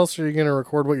the hell else are you going to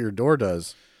record what your door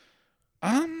does?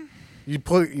 You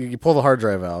pull the hard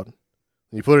drive out,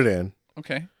 you put it in,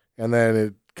 Okay. and then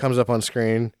it comes up on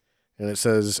screen, and it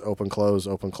says open, close,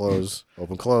 open, close,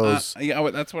 open, close. Yeah,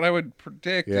 that's what I would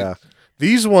predict. Yeah.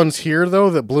 These ones here, though,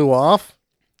 that blew off,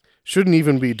 shouldn't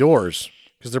even be doors,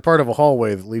 because they're part of a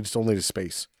hallway that leads only to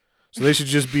space. So they should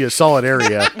just be a solid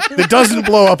area that doesn't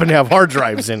blow up and have hard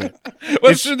drives in it.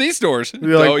 What's through these doors?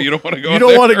 You're like, No, you don't want to go. You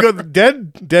don't want to go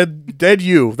dead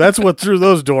you. That's what through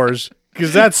those doors.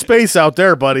 Because that's space out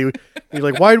there, buddy. You're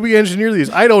like, why did we engineer these?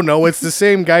 I don't know. It's the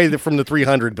same guy that from the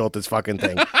 300 built this fucking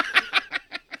thing.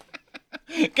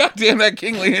 God damn that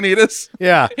King Leonidas.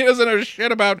 Yeah. He doesn't know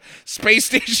shit about space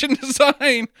station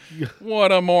design.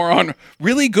 What a moron.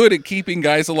 Really good at keeping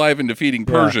guys alive and defeating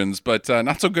Persians, but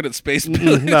not so good at space,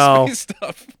 No. space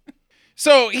stuff.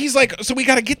 So he's like, so we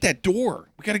got to get that door.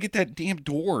 We got to get that damn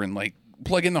door and like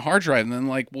plug in the hard drive, and then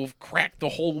like we'll crack the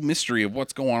whole mystery of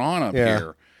what's going on up Yeah.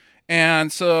 here.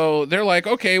 And so they're like,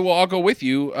 okay, well, I'll go with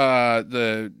you,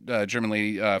 the German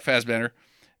lady, Fassbender.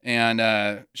 And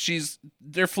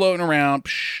they're floating around.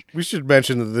 Psh. We should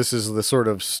mention that this is the sort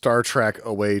of Star Trek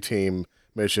away team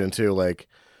mission, too. Like,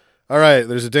 all right,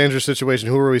 there's a dangerous situation.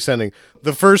 Who are we sending?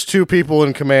 The first 2 people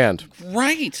in command.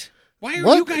 Right. Why are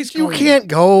What? you guys You going? can't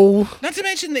go. Not to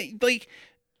mention that, like,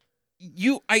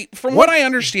 from what I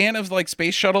understand of, like,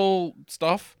 space shuttle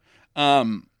stuff,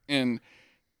 and in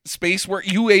space where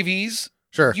UAVs.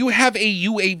 Sure. You have a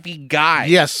UAV guy.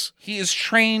 Yes. He is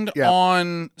trained Yeah.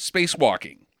 on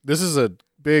spacewalking. This is a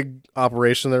big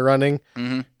operation they're running,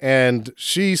 and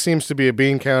she seems to be a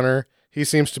bean counter. He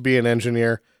seems to be an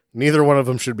engineer. Neither one of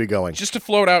them should be going. Just to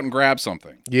float out and grab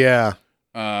something. Yeah.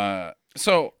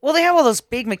 So Well, they have all those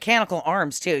big mechanical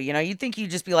arms too. You know, you'd think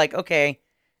you'd just be like, okay,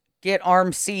 get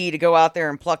arm C to go out there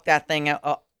and pluck that thing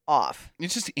off.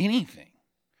 it's just anything.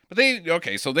 But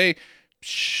so they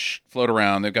float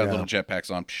around. They've got Yeah. little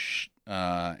jetpacks on,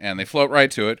 and they float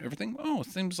right to it. Everything, it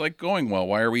seems like going well.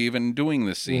 Why are we even doing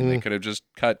this scene? They could have just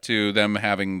cut to them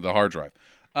having the hard drive.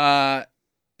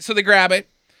 So they grab it.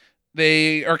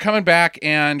 They are coming back,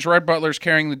 and Gerard Butler's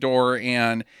carrying the door,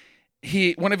 and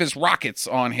one of his rockets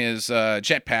on his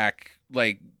jetpack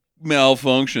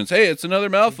malfunctions. Hey, it's another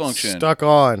malfunction. Stuck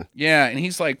on. Yeah, and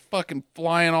he's like fucking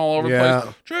flying all over the Yeah.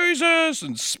 place. Jesus,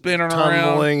 and spinning around.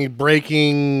 Tumbling,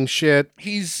 breaking shit.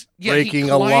 He's Breaking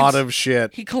a lot of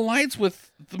shit. He collides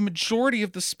with the majority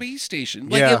of the space station.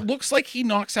 Yeah. It looks like he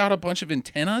knocks out a bunch of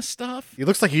antenna stuff. He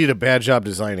looks like he did a bad job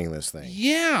designing this thing.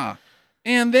 Yeah.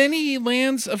 And then he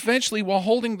lands eventually while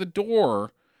holding the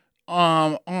door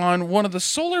on one of the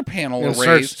solar panel And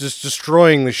arrays. starts just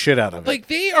destroying the shit out of it. Like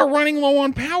they are running low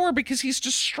on power because he's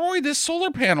destroyed this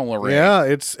solar panel array.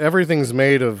 Yeah, everything's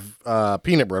made of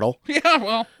peanut brittle. Yeah,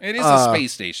 well, it is a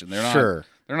space station. They're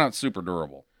not super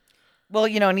durable. Well,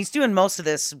 you know, and he's doing most of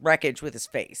this wreckage with his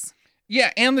face.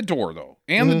 Yeah, and the door though.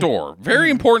 And the door. Very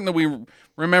important that we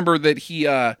remember that he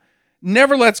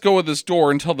never lets go of this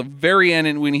door until the very end,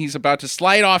 and when he's about to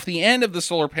slide off the end of the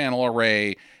solar panel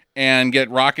array and get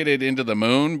rocketed into the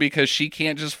moon because she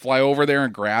can't just fly over there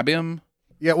and grab him.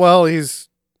 Yeah, well,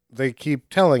 they keep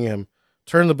telling him,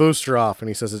 turn the booster off, and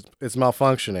he says it's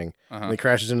malfunctioning. And he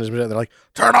crashes into his jet, and they're like,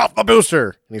 turn off the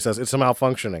booster! And he says, it's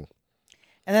malfunctioning.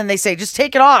 And then they say, just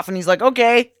take it off. And he's like,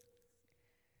 okay.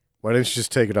 Why didn't you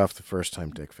just take it off the first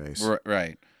time, dickface?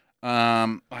 Right.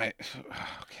 Okay.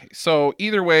 So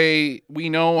either way, we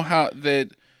know how that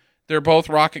they're both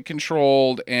rocket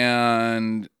controlled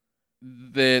and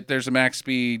that there's a max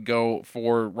speed go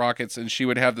for rockets, and she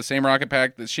would have the same rocket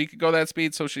pack that she could go that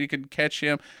speed so she could catch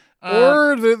him.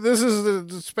 Or this is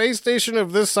the space station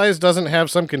of this size doesn't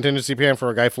have some contingency plan for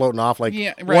a guy floating off like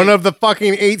one of the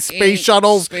fucking 8 space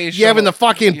shuttles you have in the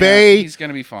fucking bay. He's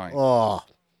gonna be fine. Oh,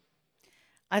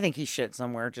 I think he shit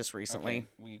somewhere just recently. Okay,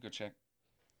 will you go check?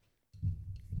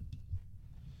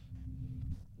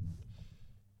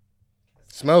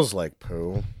 smells like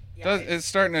poo. It's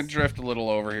starting to drift a little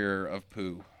over here of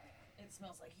poo. It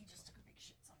smells like he just took a big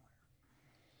shit somewhere.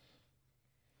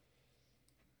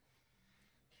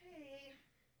 Okay.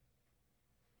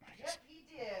 Yep, he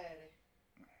did.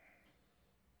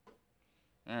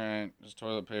 All right, just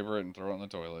toilet paper it and throw it in the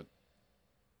toilet.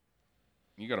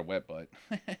 You got a wet butt.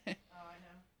 Oh, I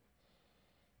know.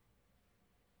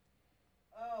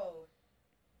 Oh,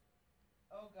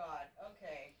 God.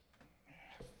 Okay.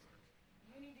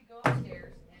 You need to go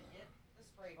upstairs and get the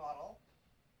spray bottle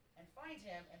and find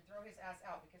him and throw his ass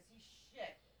out because he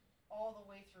shit all the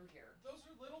way through here. Those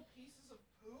are little pieces of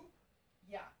poop?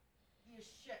 Yeah. He is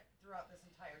shit throughout this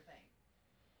entire thing.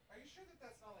 Are you sure that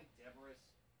that's not like Deborah's?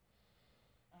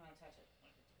 I'm going to touch it.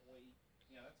 Like a toy?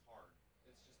 Yeah, that's hard.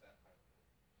 It's just that type of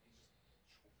poop.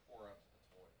 You just pour up the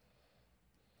toy.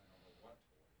 I don't know what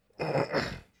toy.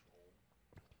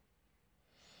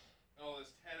 Oh,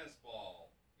 this tennis ball.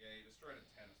 Yeah, you destroyed a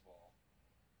tennis ball.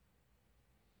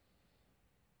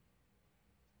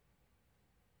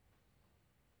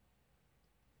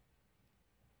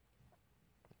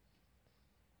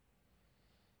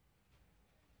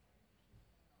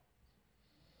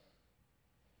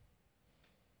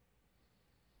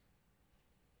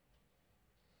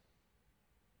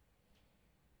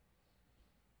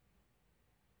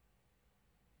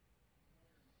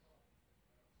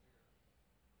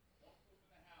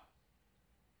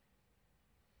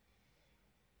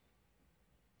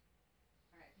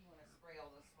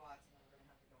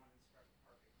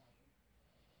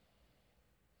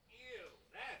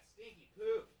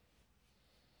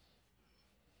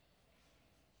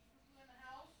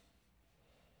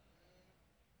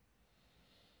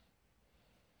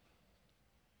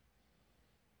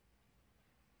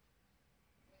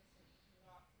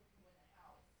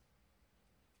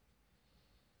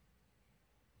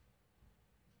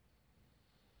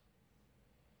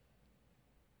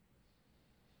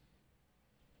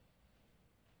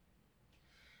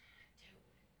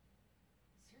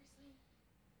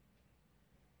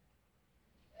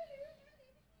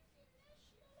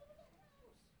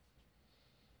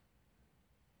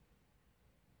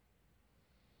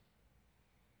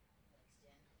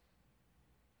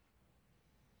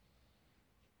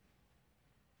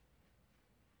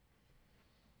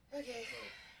 Okay.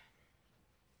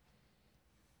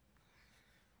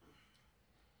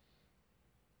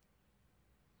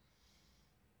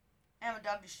 I haven't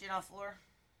dug the shit on the floor.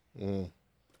 Mm.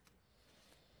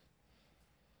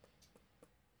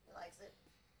 He likes it.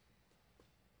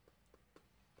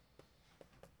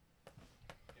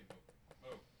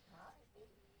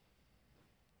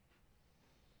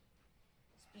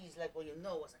 Speeds like, well, you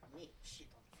know what's like me. Shit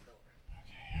on the floor.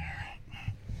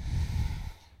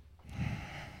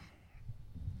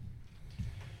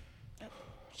 Oh,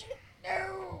 shit,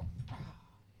 no!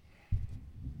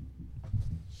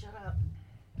 Shut up.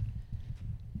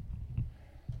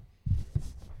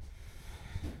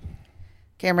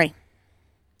 Okay, I'm ready.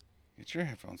 Get your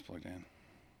headphones plugged in.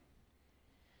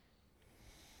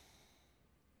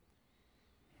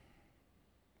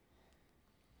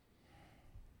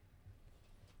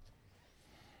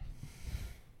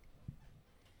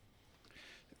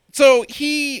 So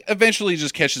he eventually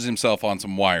just catches himself on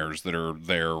some wires that are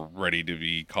there ready to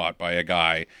be caught by a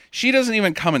guy. She doesn't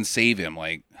even come and save him.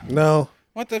 Like, No.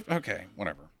 what the? Okay,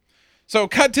 whatever. So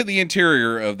cut to the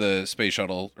interior of the space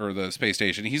shuttle or the space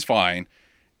station. He's fine.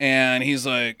 And he's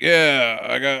like, yeah,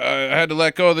 I had to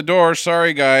let go of the door.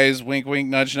 Sorry, guys. Wink, wink,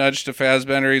 nudge, nudge to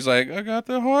Fassbender. He's like, I got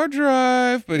the hard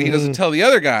drive. But he doesn't tell the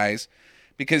other guys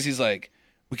because he's like,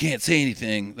 we can't say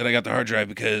anything that I got the hard drive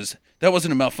because that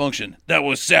wasn't a malfunction. That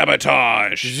was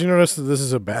sabotage. Did you notice that this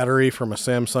is a battery from a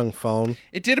Samsung phone?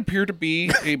 It did appear to be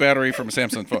a battery from a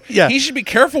Samsung phone. Yeah. He should be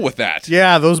careful with that.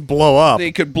 Yeah, those blow up.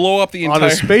 They could blow up the On entire...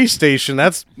 a space station,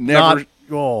 that's Never- not...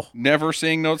 Oh. Never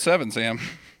seeing Note 7, Sam.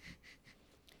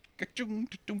 Da,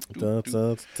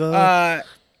 da, da.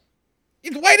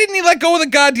 Why didn't he let go of the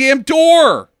goddamn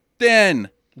door then?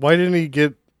 Why did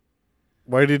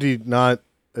he not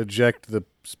eject the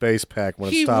space pack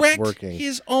when He it stopped wrecked working?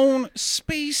 his own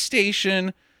space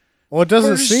station. Well, it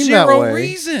doesn't for seem that zero way.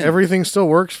 reason. Everything still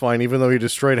works fine, even though he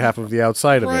destroyed half of the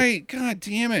outside of it. Right. God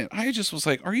damn it. I just was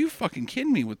like, are you fucking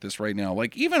kidding me with this right now?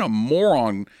 Like, even a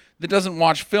moron that doesn't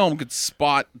watch film could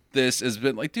spot this as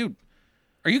been like, dude,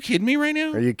 are you kidding me right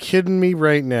now? Are you kidding me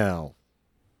right now?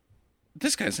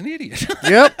 This guy's an idiot.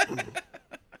 Yep.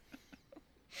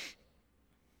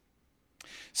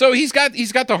 So he's got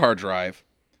the hard drive.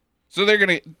 So they're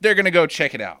gonna go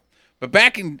check it out. But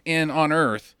back in on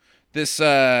Earth, this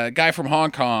guy from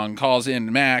Hong Kong calls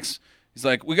in Max. He's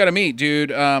like, "We gotta meet,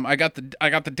 dude. I got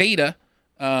the data.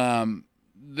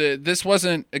 This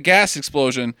wasn't a gas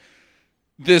explosion.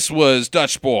 This was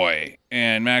Dutch Boy."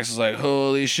 And Max is like,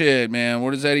 "Holy shit, man!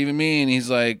 What does that even mean?" He's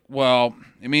like, "Well,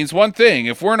 it means one thing.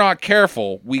 If we're not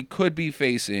careful, we could be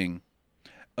facing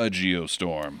a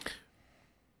geostorm."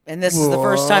 And this is the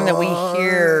first time that we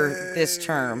hear this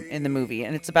term in the movie.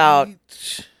 And it's about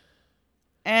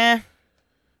 40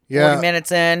 Yeah.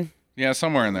 minutes in. Yeah,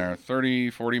 somewhere in there, 30,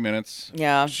 40 minutes.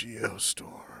 Yeah.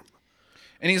 Geostorm.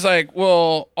 And he's like,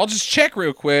 "Well, I'll just check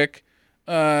real quick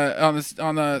on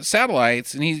the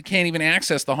satellites." And he can't even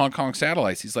access the Hong Kong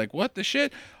satellites. He's like, "What the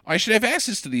shit? I should have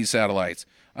access to these satellites.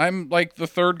 I'm like the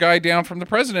third guy down from the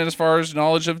president as far as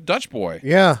knowledge of Dutch Boy."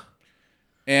 Yeah.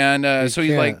 And so he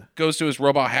can't. like goes to his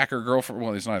robot hacker girlfriend.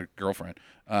 Well, he's not a girlfriend.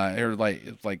 Or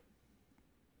like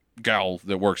gal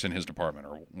that works in his department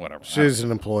or whatever. She's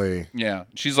an employee. Yeah,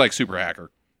 she's like super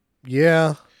hacker.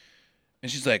 Yeah.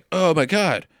 And she's like, "Oh my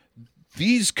god,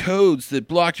 these codes that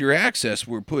blocked your access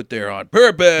were put there on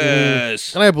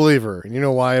purpose." And I believe her. And you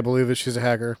know why I believe that she's a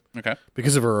hacker? Okay.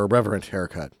 Because of her irreverent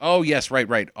haircut. Oh yes,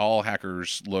 right. All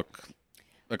hackers look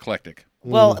eclectic.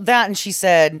 Well, that and she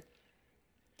said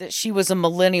that she was a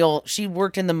millennial. She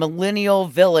worked in the millennial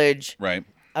village Right.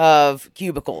 of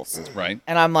cubicles. Right.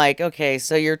 And I'm like, okay,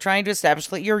 so you're trying to establish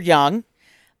that you're young.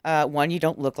 One, you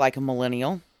don't look like a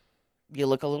millennial. You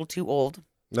look a little too old.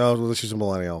 No, she's a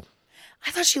millennial.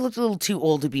 I thought she looked a little too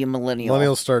old to be a millennial.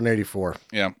 Millennials start in 84.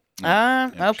 Yeah.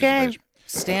 Yeah, she's Okay. a bitch.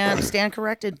 Stand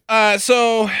corrected.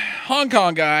 So Hong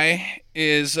Kong guy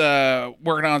is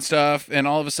working on stuff, and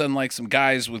all of a sudden, like some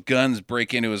guys with guns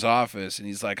break into his office, and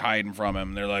he's like hiding from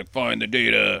him. They're like, "Find the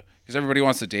data," because everybody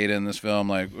wants the data in this film.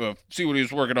 Like, see what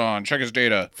he's working on. Check his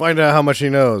data. Find out how much he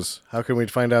knows. How can we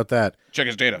find out that? Check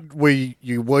his data. What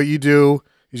you do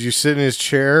is you sit in his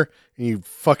chair and you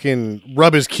fucking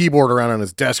rub his keyboard around on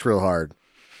his desk real hard.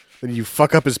 Then you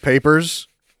fuck up his papers,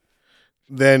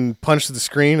 then punch the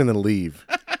screen and then leave.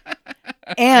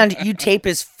 And you tape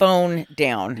his phone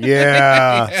down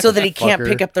Yeah. so that he can't Fucker.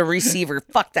 pick up the receiver.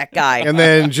 Fuck that guy. And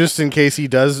then just in case he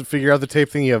does figure out the tape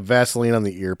thing, you have Vaseline on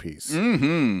the earpiece.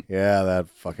 Mm-hmm. Yeah, that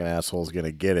fucking asshole's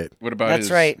gonna get it. What about That's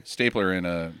his right. stapler in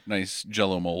a nice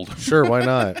Jello mold? Sure, why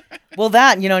not? Well,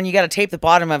 that, and you got to tape the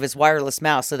bottom of his wireless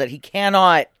mouse so that he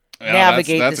cannot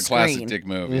navigate that's the a classic screen. dick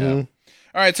move. Yeah.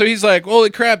 All right, so he's like, "Holy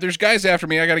crap! There's guys after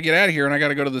me. I got to get out of here, and I got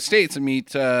to go to the States and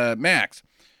meet Max.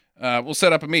 We'll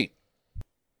set up a meet."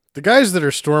 The guys that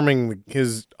are storming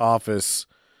his office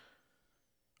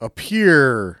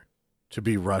appear to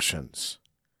be Russians.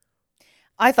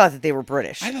 I thought that they were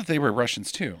British. I thought they were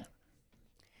Russians too.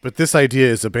 But this idea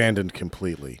is abandoned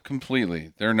completely.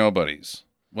 Completely, they're nobodies.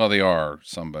 Well, they are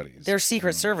somebodies. They're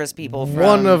Secret Service people.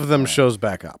 One of them shows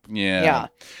back up. Yeah. Yeah.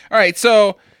 All right,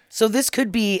 so this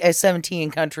could be a 17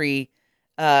 country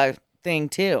thing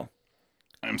too,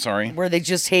 I'm sorry. where they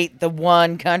just hate the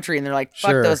one country and they're like,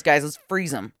 "Fuck Sure. those guys, let's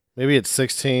freeze them." Maybe it's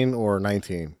 16 or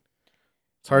 19.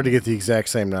 It's hard to get the exact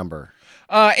same number.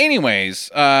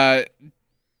 Anyways,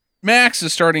 Max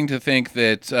is starting to think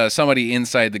that somebody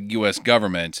inside the U.S.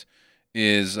 government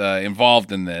is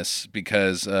involved in this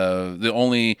because the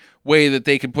only way that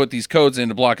they could put these codes in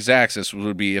to block his access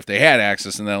would be if they had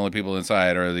access, and the only people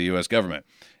inside are the U.S. government.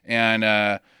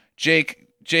 And Jake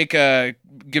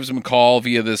gives him a call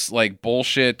via this like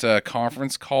bullshit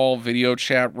conference call video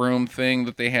chat room thing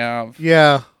that they have.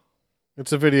 Yeah.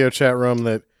 It's a video chat room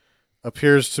that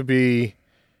appears to be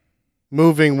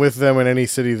moving with them in any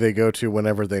city they go to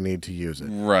whenever they need to use it.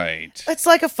 Right. It's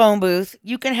like a phone booth.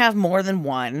 You can have more than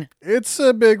one. It's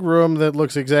a big room that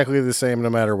looks exactly the same no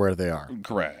matter where they are.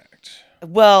 Correct.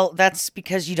 Well, that's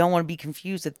because you don't want to be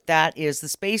confused that is the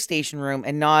space station room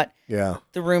and not Yeah.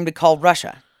 the room to call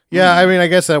Russia. Yeah, I mean, I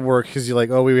guess that works because you're like,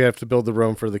 oh, we have to build the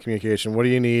room for the communication. What do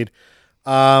you need?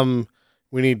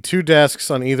 We need 2 desks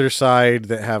on either side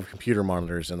that have computer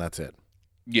monitors, and that's it.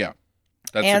 Yeah.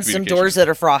 That's And the some communication. doors that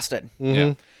are frosted.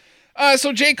 Mm-hmm. Yeah.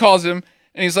 So Jake calls him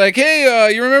and he's like,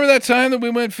 "Hey, you remember that time that we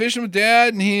went fishing with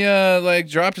Dad and he like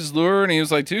dropped his lure and he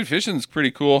was like, dude, fishing's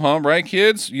pretty cool, huh? Right,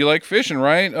 kids? You like fishing,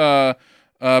 right?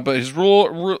 But his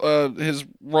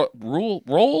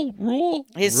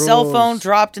his Cell phone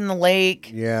dropped in the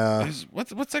lake. Yeah.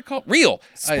 what's that called? Reel.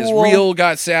 His Spool. reel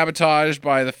got sabotaged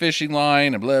by the fishing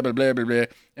line and blah blah blah blah blah.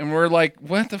 And we're like,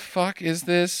 what the fuck is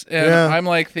this? And Yeah. I'm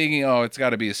like thinking, oh, it's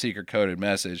got to be a secret coded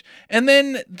message. And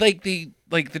then like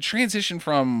the transition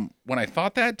from when I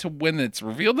thought that to when it's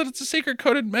revealed that it's a secret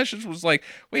coded message was like,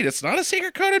 wait, it's not a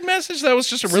secret coded message? That was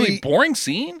just a really See, boring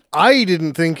scene? I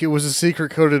didn't think it was a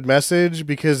secret coded message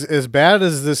because as bad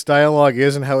as this dialogue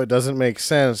is and how it doesn't make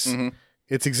sense, Mm-hmm.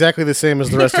 it's exactly the same as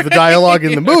the rest of the dialogue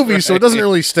in the movie, so it doesn't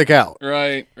really stick out.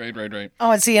 Right.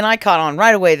 Oh, and see, and I caught on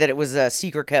right away that it was a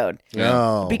secret code.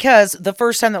 No. Because the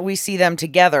first time that we see them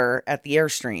together at the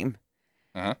Airstream,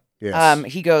 Yes.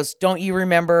 he goes, "Don't you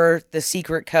remember the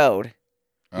secret code?"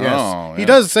 Yes. Oh, He yeah.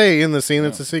 does say in the scene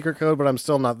it's a secret code, but I'm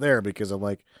still not there because I'm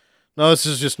like, no, this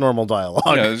is just normal dialogue.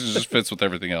 Yeah, this just fits with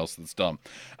everything else that's dumb.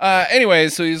 Anyway,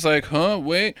 so he's like, "Huh?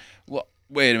 Wait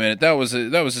a minute. That was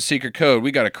a secret code.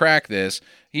 We got to crack this."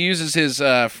 He uses his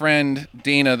friend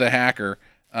Dana the hacker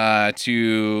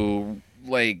to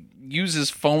like use his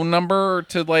phone number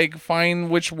to like find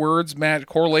which words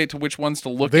correlate to which ones to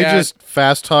look They at. just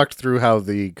fast talked through how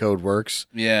the code works.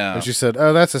 Yeah. And she said,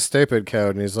 oh, that's a stupid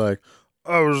code. And he's like,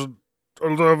 I was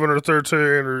 11 or 13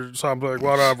 or something,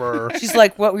 whatever. She's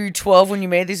like, "What were you 12 when you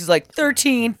made this?" He's like,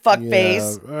 13,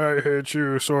 fuckface. I hate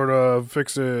you, sort of.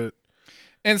 Fix it.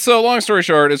 And so, long story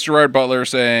short, it's Gerard Butler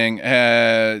saying,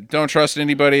 "Don't trust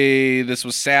anybody. This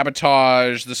was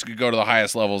sabotage. This could go to the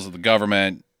highest levels of the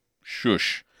government.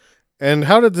 Shush." And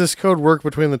how did this code work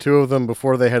between the two of them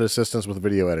before they had assistance with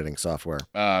video editing software?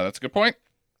 That's a good point.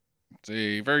 It's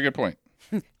a very good point.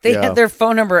 They Yeah. had their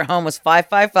phone number at home was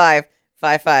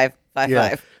 555-5555.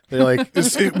 They're like,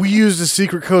 we used a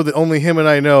secret code that only him and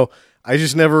I know. I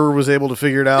just never was able to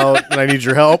figure it out, and I need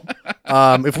your help.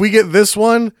 If we get this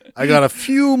one, I got a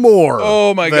few more.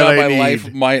 Oh my that god, I my need.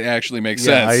 life might actually make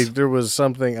Yeah, sense. there was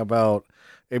something about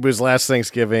it was last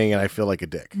Thanksgiving, and I feel like a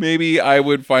dick. Maybe I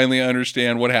would finally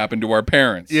understand what happened to our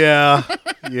parents. Yeah,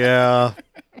 yeah.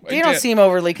 They don't seem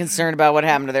overly concerned about what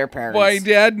happened to their parents. My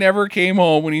dad never came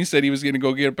home when he said he was going to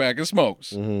go get a pack of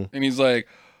smokes. Mm-hmm. And he's like,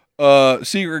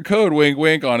 secret code, wink,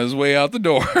 wink, on his way out the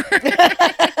door.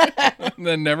 And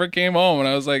then never came home. And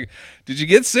I was like, did you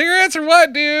get cigarettes or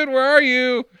what, dude? Where are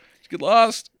you? Did you get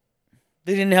lost?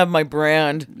 They didn't have my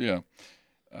brand. Yeah.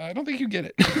 I don't think you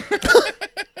get it.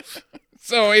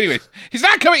 So, anyways, he's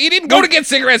not coming. He didn't go to get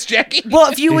cigarettes, Jackie. Well,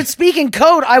 if you would speak in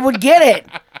code, I would get it.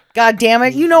 God damn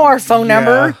it. You know our phone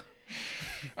number.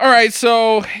 All right,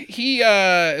 so he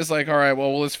is like, all right,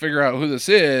 well, let's figure out who this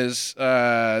is.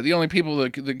 The only people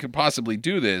that could possibly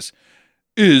do this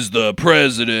is the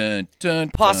president. Dun,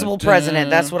 Possible dun, president. dun.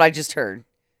 That's what I just heard.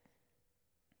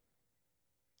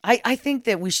 I think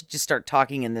that we should just start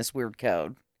talking in this weird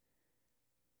code.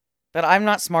 But I'm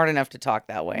not smart enough to talk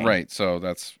that way. Right, so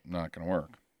that's not going to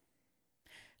work.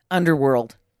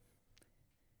 Underworld.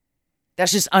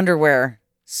 That's just underwear,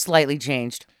 slightly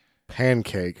changed.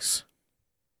 Pancakes.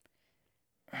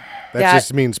 That That-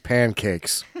 just means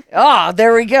pancakes. Oh,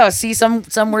 there we go. See, some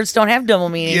words don't have double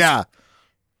meanings. Yeah.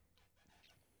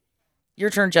 Your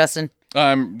turn, Justin.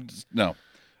 No,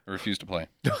 I refuse to play.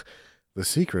 The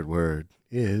secret word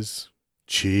is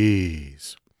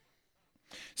cheese.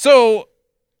 So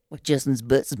What Justin's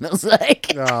butt smells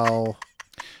like. No.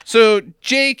 So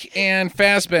Jake and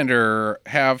Fassbender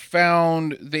have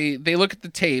found they look at the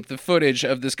tape, the footage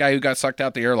of this guy who got sucked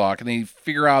out the airlock, and they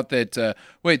figure out that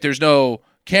wait, there's no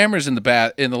cameras in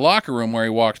the locker room where he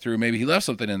walked through. Maybe he left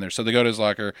something in there. So they go to his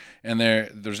locker, and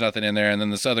there's nothing in there. And then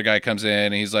this other guy comes in,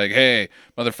 and he's like, "Hey,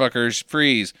 motherfuckers,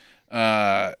 freeze!"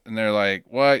 And they're like,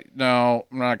 "What? No,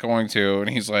 I'm not going to." And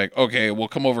he's like, "Okay, well,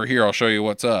 come over here. I'll show you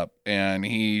what's up." And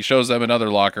he shows them another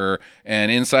locker,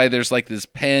 and inside there's like this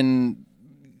pen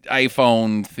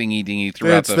iPhone thingy dingy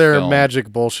throughout It's the their film. magic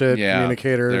bullshit Yeah,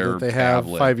 communicator their that they have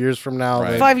tablet. 5 years from now.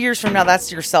 Right. that- 5 years from now,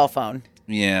 that's your cell phone.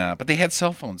 Yeah, but they had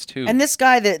cell phones too. And this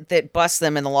guy that busts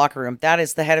them in the locker room, that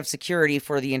is the head of security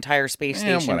for the entire space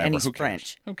Yeah, station, whatever. and he's Who cares?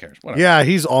 French. Who cares? Whatever. Yeah,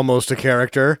 he's almost a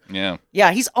character. Yeah.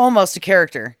 Yeah, he's almost a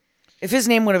character. If his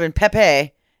name would have been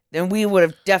Pepe, then we would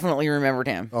have definitely remembered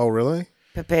him. Oh, really?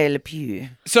 Pepe Le Pew.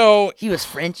 So He was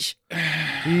French.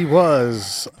 He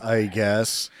was, I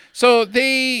guess. So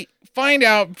they find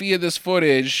out via this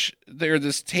footage,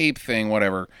 this tape thing,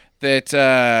 whatever, that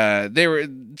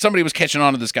somebody was catching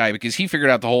on to this guy because he figured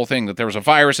out the whole thing, that there was a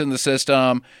virus in the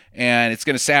system and it's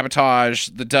going to sabotage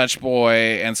the Dutch boy.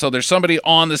 And so there's somebody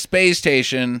on the space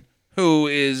station who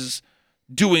is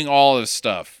doing all this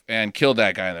stuff and killed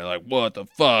that guy. And they're like, what the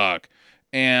fuck?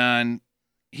 And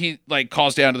he like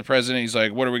calls down to the president. He's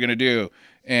like, what are we going to do?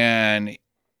 And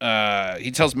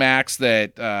he tells Max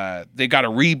that they got to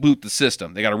reboot the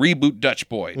system. They got to reboot Dutch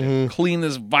Boy to clean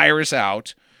this virus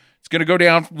out. It's going to go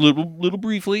down little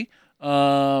briefly,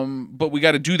 but we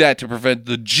got to do that to prevent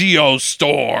the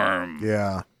geostorm.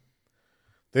 Yeah.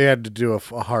 They had to do a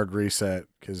hard reset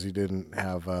because he didn't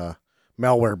have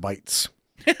malware bytes.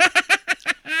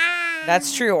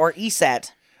 That's true. Or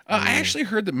ESAT. I actually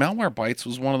heard that Malwarebytes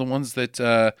was one of the ones that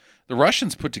the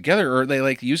Russians put together, or they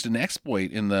like used an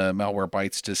exploit in the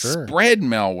Malwarebytes to Sure. spread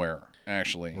malware.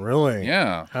 Actually, Really?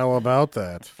 yeah, How about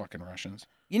that? fucking Russians.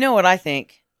 You know what I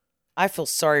think? I feel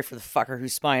sorry for the fucker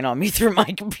who's spying on me through my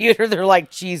computer. They're like,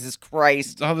 Jesus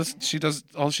Christ. All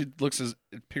she looks is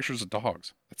pictures of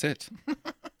dogs. That's it.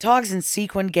 Dogs in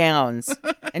sequin gowns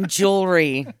and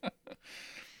jewelry.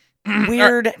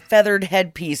 Weird feathered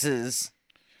headpieces.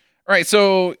 All right,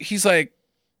 so he's like,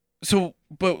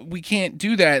 but we can't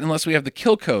do that unless we have the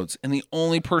kill codes, and the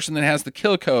only person that has the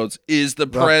kill codes is the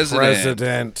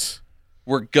president.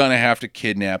 We're gonna have to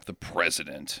kidnap the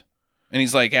president. And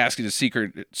he's like asking his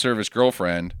Secret Service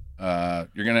girlfriend, I'm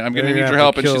gonna need have your to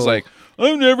help. And she's kill- like,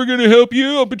 I'm never gonna help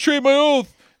you. I'll betray my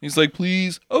oath. He's like,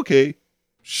 please, okay.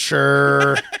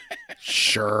 Sure.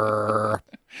 Sure.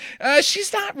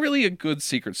 She's not really a good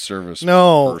Secret Service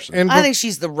No. person. And I think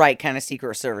she's the right kind of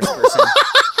Secret Service person.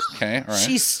 Okay, all right.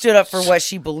 She stood up for what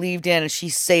she believed in, and she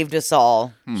saved us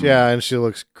all. yeah, and she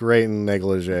looks great in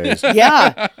negligees.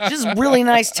 Yeah, she's really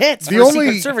nice tits for The a only-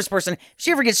 Secret Service person. If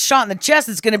she ever gets shot in the chest,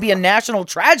 it's going to be a national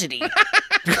tragedy.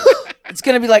 It's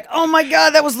going to be like, oh my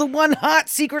God, that was the one hot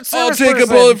Secret I'll Service take person.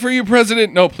 a bullet for you,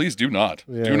 President. No, please do not.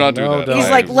 Yeah, do not do no, that. don't. He's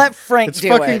Right. like, let Frank It's do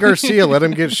fucking it. Garcia. Let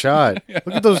him get shot.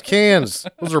 Look at those cans.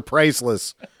 Those are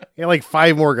priceless. You got like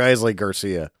 5 more guys like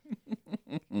Garcia.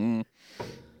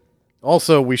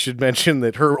 Also, we should mention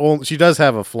that she does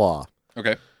have a flaw.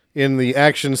 Okay. In the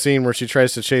action scene where she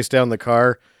tries to chase down the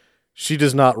car, she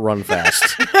does not run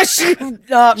fast.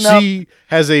 No. She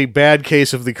has a bad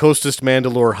case of the Costas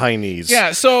Mandalore high knees.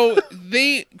 Yeah, so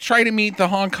they try to meet the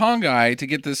Hong Kong guy to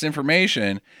get this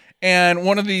information, and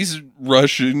one of these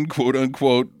Russian, quote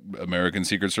unquote, American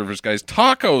Secret Service guys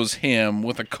tacos him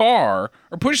with a car,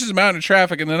 or pushes him out into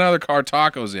traffic, and another car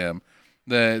tacos him,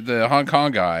 the Hong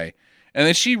Kong guy, and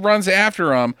then she runs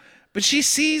after him, but she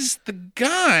sees the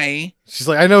guy. She's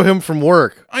like, I know him from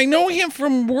work. I know him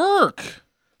from work.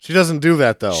 She doesn't do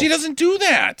that, though. She doesn't do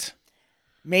that.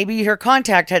 Maybe her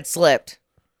contact had slipped.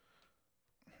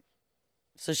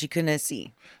 So she couldn't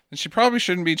see. And she probably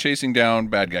shouldn't be chasing down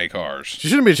bad guy cars. She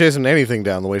shouldn't be chasing anything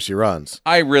down the way she runs.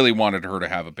 I really wanted her to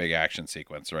have a big action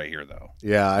sequence right here, though.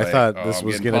 Yeah, I Like, thought oh, this I'm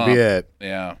was getting going to be pumped. it.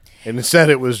 Yeah. And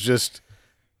instead, it was just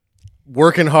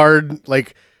working hard.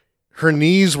 Like, her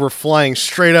knees were flying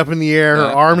straight up in the air. Her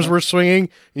arms were swinging.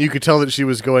 And you could tell that she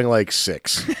was going like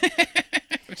 6.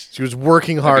 She was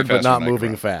working hard but faster not than I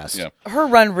moving could. fast. Yeah. Her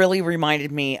run really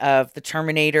reminded me of the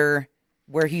Terminator,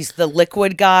 where he's the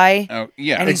liquid guy. Oh,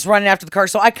 yeah. And he's running after the car.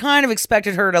 So I kind of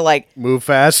expected her to like Move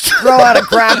fast. throw out a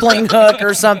grappling hook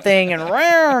or something and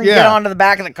get Yeah. onto the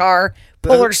back of the car,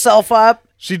 pull herself up.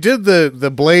 She did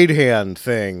the blade hand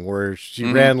thing where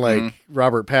she ran like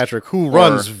Robert Patrick, who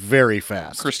runs very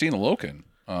fast. Christina Loken,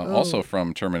 also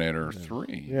from Terminator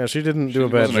 3. Yeah, she didn't She do a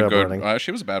bad wasn't job good, running.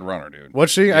 she was a bad runner, dude.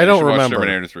 Was she? Yeah, I you don't should watch remember.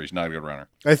 Terminator 3. She's not a good runner.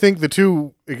 I think the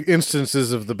two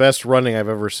instances of the best running I've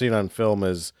ever seen on film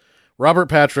is Robert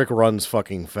Patrick runs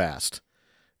fucking fast,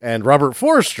 and Robert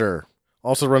Forster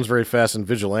also runs very fast in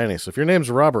Vigilante. So if your name's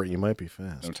Robert, you might be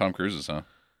fast. No Tom Cruise's, huh?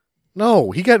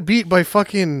 No, he got beat by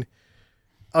fucking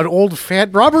an old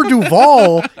fat Robert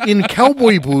Duvall in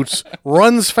cowboy boots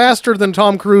runs faster than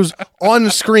Tom Cruise on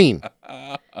screen.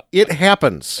 It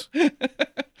happens. All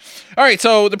right,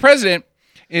 so the president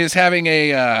is having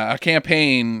a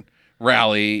campaign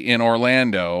rally in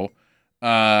Orlando.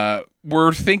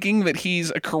 We're thinking that he's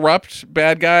a corrupt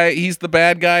bad guy. He's the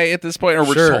bad guy at this point, or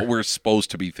Sure. we're supposed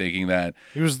to be thinking that.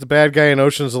 He was the bad guy in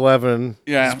Ocean's 11.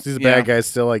 Yeah, He's the yeah. bad guy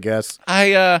still, I guess.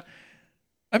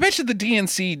 I bet you the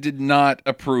DNC did not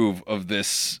approve of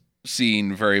this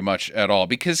scene very much at all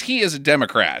because he is a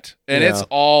Democrat and it's Yeah.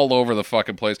 all over the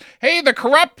fucking place. Hey, the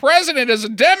corrupt president is a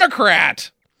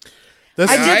Democrat. This,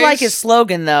 I did like Guys. his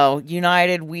slogan though.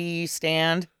 United we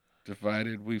stand.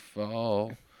 Divided we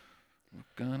fall.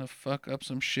 We're gonna fuck up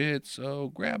some shit,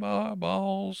 so grab our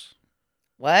balls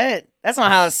What? That's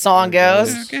not how the song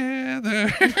goes. together.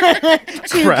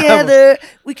 Together,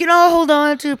 we can all hold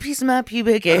on to a piece of my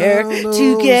pubic hair. Oh,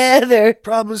 no. Together.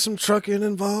 probably some trucking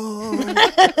involved.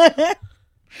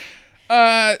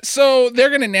 So they're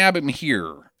gonna nab him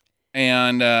here,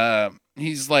 and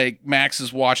he's like, Max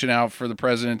is watching out for the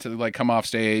president to like come off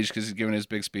stage because he's giving his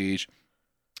big speech,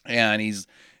 and he's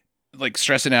like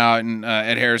stressing out, and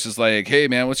Ed Harris is like, "Hey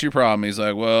man, what's your problem?" He's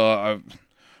like, "Well,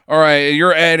 all right,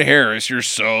 you're Ed Harris. You're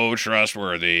so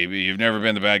trustworthy. You've never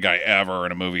been the bad guy ever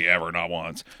in a movie ever, not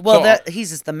once." Well, So,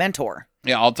 he's just the mentor.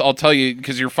 yeah, I'll tell you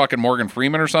because you're fucking Morgan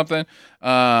Freeman or something.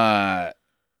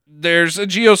 There's a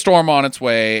geostorm on its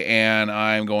way, and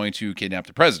I'm going to kidnap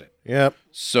the president. Yep.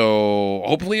 So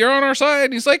hopefully you're on our side.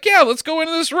 And he's like, "Yeah, let's go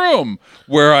into this room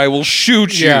where I will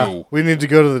shoot you." Yeah. We need to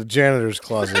go to the janitor's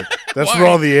closet. That's Why? where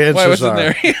all the answers Why was are. in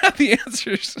there? Yeah, the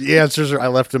answers. The answers are, I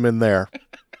left them in there.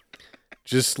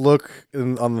 Just look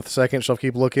on the second shelf.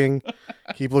 Keep looking.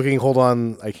 Keep looking. Hold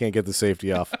on. I can't get the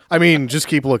safety off. I mean, just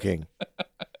keep looking.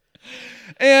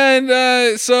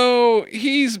 And so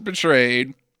he's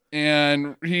betrayed,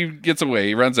 and he gets away.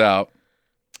 He runs out,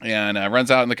 and runs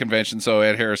out in the convention, so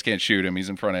Ed Harris can't shoot him. He's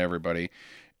in front of everybody.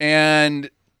 And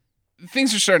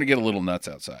things are starting to get a little nuts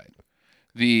outside.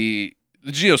 The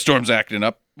geostorm's acting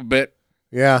up a bit,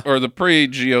 Yeah. or the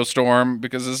pre-geostorm,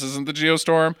 because this isn't the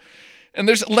geostorm. And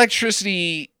there's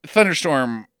electricity,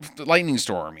 thunderstorm, lightning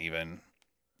storm even,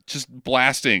 just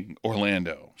blasting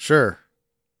Orlando. Sure.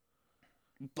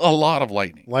 A lot of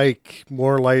lightning. Like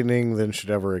more lightning than should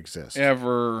ever exist.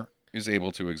 Ever is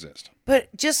able to exist.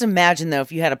 But just imagine though,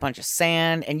 if you had a bunch of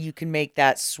sand and you can make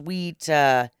that sweet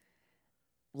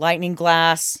lightning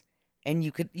glass, and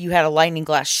you had a lightning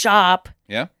glass shop.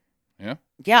 Yeah.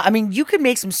 Yeah, I mean, you could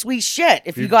make some sweet shit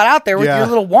if you got out there with Yeah. your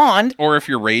little wand. Or if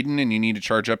you're raiding and you need to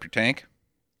charge up your tank.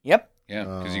 Yep. Yeah,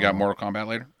 because you got Mortal Kombat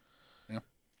later.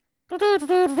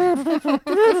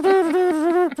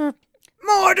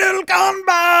 Mortal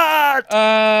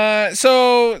Kombat!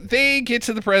 So they get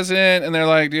to the president and they're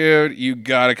like, "Dude, you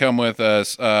gotta come with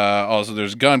us. Also,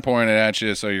 there's a gun pointed at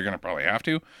you, so you're gonna probably have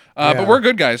to. Yeah. But we're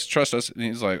good guys. Trust us." And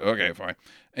he's like, "Okay, fine."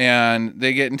 And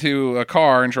they get into a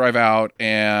car and drive out.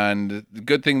 And the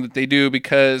good thing that they do,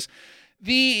 because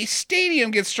the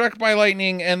stadium gets struck by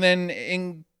lightning and then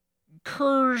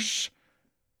incurs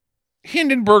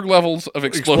Hindenburg levels of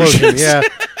explosions. Explosion, yeah.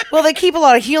 Well, they keep a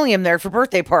lot of helium there for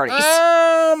birthday parties.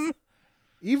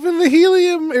 Even the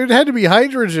helium, it had to be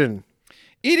hydrogen.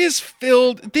 It is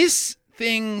filled. This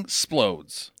thing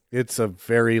explodes It's a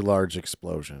very large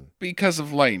explosion. because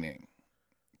of lightning.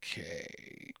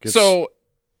 Okay. Gets- So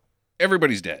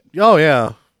everybody's dead. Oh,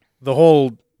 yeah. The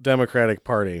whole Democratic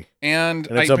Party. And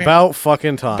And it's about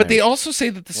fucking time. But they also say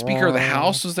that the Speaker of the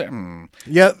House was there.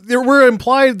 Yeah, there were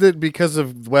implied that because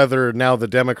of whether now the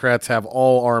Democrats have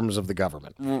all arms of the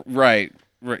government. Right.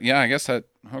 Yeah, I guess that.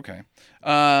 Okay.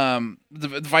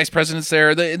 The vice president's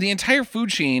there. The entire food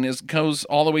chain goes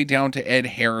all the way down to Ed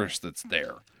Harris that's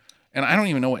there. And I don't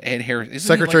even know what Ed Harris is.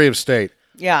 Secretary of State.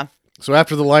 Yeah. So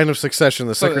after the line of succession,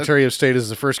 the So, Secretary of State is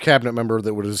the first cabinet member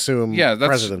that would assume Yeah, that's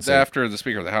presidency. after the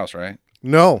Speaker of the House, right?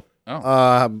 No,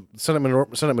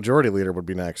 Senate Majority Leader would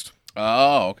be next.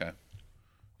 Oh, okay.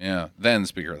 Yeah. Then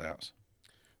Speaker of the House.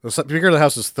 The Speaker of the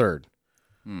House is third.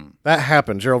 That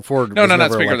happened. Gerald Ford. No, was not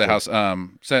never Speaker of the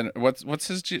elected. House. What's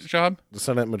his job? The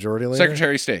Senate Majority Leader.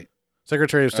 Secretary of State.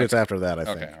 Secretary of State's after that, I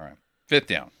think. Okay, all right. Fifth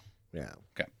down. Yeah.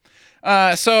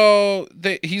 So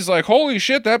he's like, holy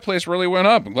shit, that place really went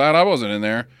up. I'm glad I wasn't in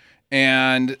there.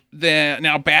 And then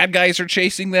now bad guys are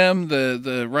chasing them.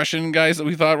 The Russian guys that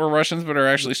we thought were Russians, but are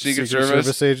actually Secret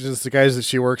Service. Agents, the guys that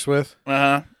she works with.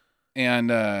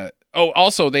 And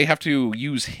also they have to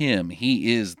use him.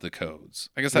 He is the codes.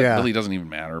 I guess that Yeah. really doesn't even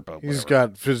matter. But He's whatever.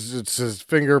 got it's his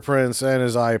fingerprints and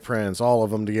his eye prints, all of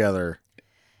them together.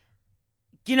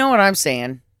 You know what I'm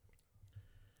saying?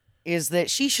 Is that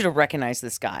she should have recognized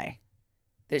this guy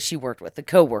that she worked with, the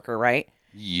coworker, right?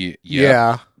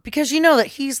 Yeah. Because you know that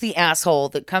he's the asshole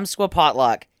that comes to a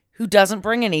potluck who doesn't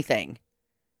bring anything.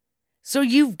 So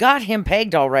you've got him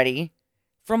pegged already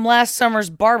from last summer's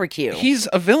barbecue. He's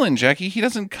a villain, Jackie. He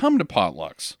doesn't come to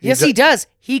potlucks. Yes, he does.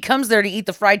 He comes there to eat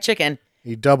the fried chicken.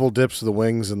 He double dips the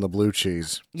wings in the blue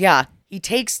cheese. Yeah, he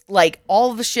takes like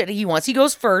all the shit he wants. He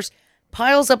goes first,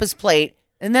 piles up his plate,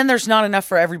 and then there's not enough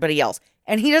for everybody else.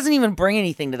 And he doesn't even bring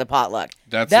anything to the potluck.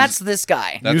 That's this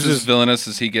guy. That's as Uses- villainous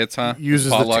as he gets, huh?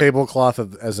 Uses Potluck. the tablecloth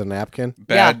as a napkin.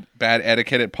 Bad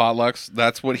etiquette at potlucks.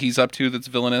 That's what he's up to. That's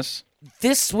villainous.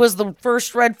 This was the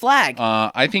first red flag.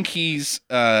 I think he's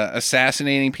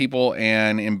assassinating people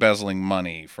and embezzling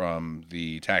money from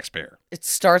the taxpayer. It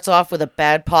starts off with a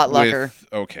bad potlucker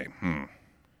Okay.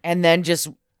 and then just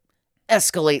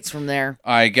escalates from there.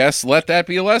 I guess let that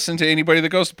be a lesson to anybody that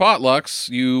goes to potlucks.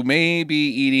 You may be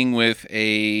eating with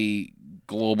a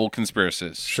global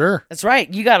conspiracist. Sure. That's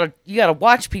right. You gotta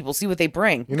watch people, see what they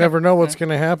bring. You never know what's going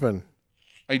to happen.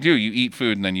 I do. You eat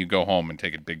food and then you go home and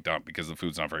take a big dump because the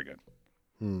food's not very good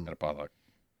at a potluck.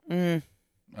 Oh.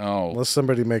 Unless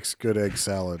somebody makes good egg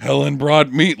salad. Helen brought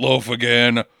meatloaf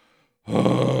again.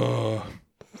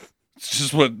 It's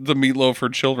just what the meatloaf her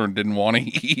children didn't want to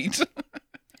eat.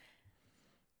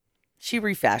 She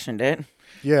refashioned it.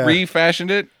 Yeah.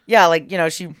 Refashioned it, Yeah, like,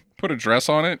 she put a dress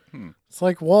on it. It's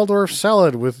like Waldorf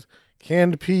salad with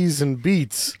canned peas and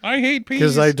beets. I hate peas.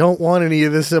 Because I don't want any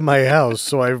of this in my house,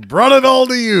 so I've brought it all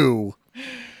to you.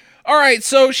 All right,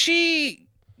 so she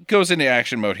goes into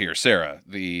action mode here. Sarah,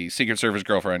 the Secret Service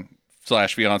girlfriend /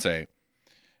 fiance.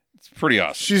 It's pretty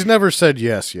awesome. She's never said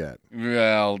yes yet.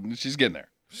 Well, she's getting there.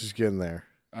 She's getting there.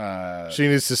 She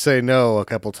needs to say no a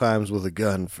couple times with a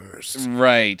gun first.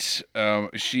 Right.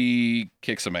 She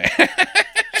kicks some ass.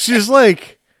 She's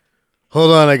like,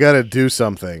 hold on, I gotta do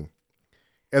something.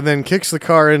 And then kicks the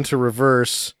car into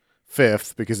reverse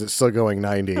fifth because it's still going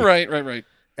 90. Right.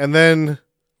 And then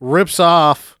rips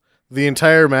off the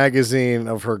entire magazine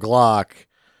of her Glock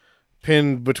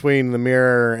pinned between the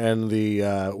mirror and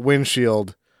the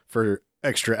windshield for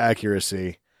extra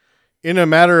accuracy. In a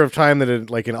matter of time that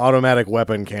an automatic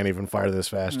weapon can't even fire this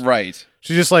fast. Right.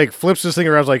 She just like flips this thing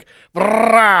around, like,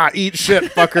 "Brrrah, eat shit,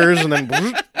 fuckers," and then.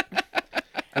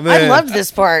 And I loved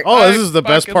this part. Oh, this is the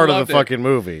best fucking part of loved the it. fucking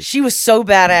movie. She was so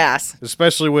badass.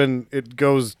 Especially when it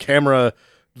goes camera,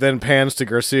 then pans to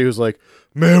Garcia, who's like,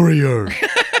 "Marry her."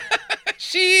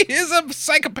 She is a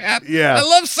psychopath. Yeah. I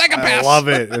love psychopaths. I love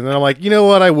it. And then I'm like, you know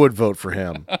what? I would vote for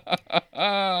him.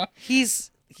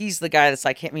 He's the guy that's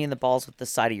like, hit me in the balls with the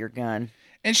side of your gun.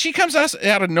 And she comes out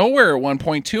of nowhere at one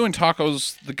point, too, and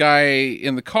tacos the guy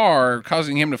in the car,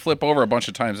 causing him to flip over a bunch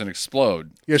of times and explode.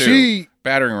 Yeah, too.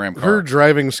 Battering ram car. Her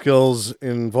driving skills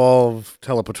involve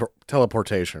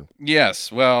teleportation.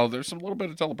 Yes. Well, there's a little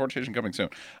bit of teleportation coming soon.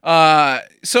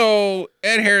 So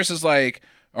Ed Harris is like,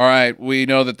 all right, we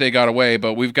know that they got away,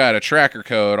 but we've got a tracker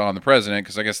code on the president,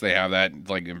 because I guess they have that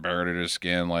like embedded in his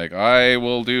skin. Like, I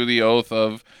will do the oath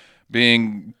of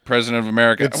being president of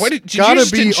America. Did you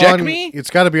just inject me? It's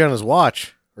got to be on his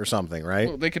watch or something, right?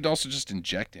 Well, they could also just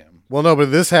inject him. Well, no,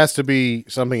 but this has to be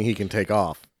something he can take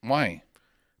off Why?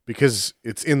 because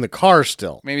it's in the car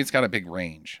still. Maybe it's got a big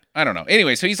range. I don't know.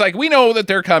 Anyway, so he's like, we know that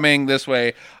they're coming this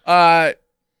way. Guy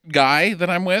that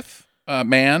I'm with,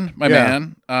 man,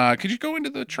 could you go into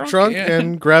the trunk? Yeah.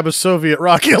 And grab a Soviet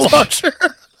rocket launcher.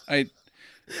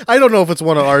 I don't know if it's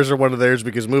one of ours or one of theirs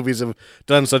because movies have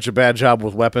done such a bad job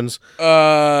with weapons.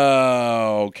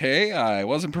 Okay. I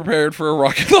wasn't prepared for a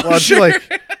rocket launcher. Well, it's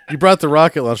like, you brought the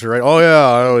rocket launcher, right? Oh, yeah,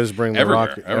 I always bring the Everywhere,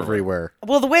 rocket everywhere. everywhere.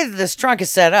 Well, the way that this trunk is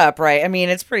set up, right? I mean,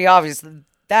 it's pretty obvious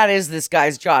that is this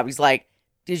guy's job. He's like,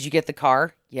 did you get the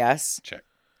car? Yes. Check.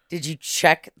 Did you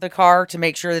check the car to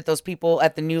make sure that those people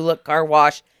at the New Look Car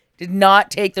Wash did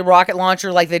not take the rocket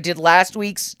launcher like they did last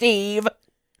week, Steve?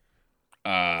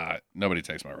 Nobody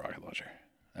takes my rocket launcher.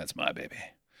 That's my baby.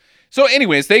 So,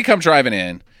 anyways, they come driving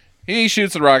in. He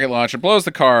shoots the rocket launcher, blows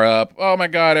the car up. Oh my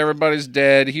God, everybody's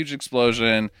dead. Huge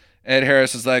explosion. Ed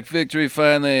Harris is like, victory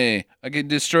finally. I can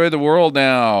destroy the world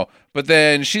now. But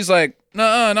then she's like,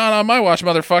 no, not on my watch,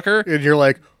 motherfucker. And you're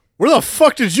like, where the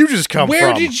fuck did you just come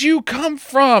Where from? did you come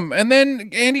from? And then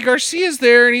Andy Garcia's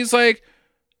there, and he's like,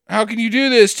 how can you do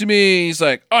this to me? He's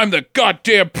like, I'm the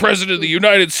goddamn president of the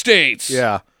United States.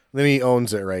 Yeah. Then he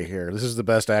owns it right here. This is the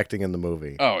best acting in the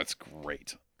movie. Oh, it's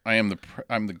great. I'm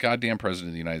the goddamn president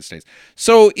of the United States.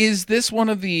 So is this one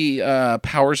of the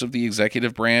powers of the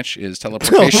executive branch is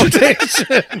teleportation?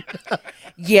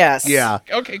 Yes. Yeah.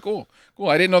 Okay, cool.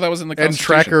 I didn't know that was in the And Constitution.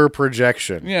 tracker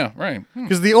projection. Yeah, right.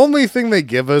 Because the only thing they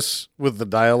give us with the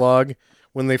dialogue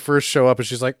when they first show up is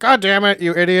she's like, God damn it,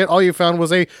 you idiot. All you found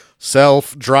was a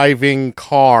self-driving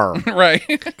car. Right.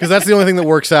 Because that's the only thing that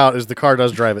works out is the car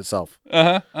does drive itself.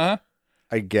 I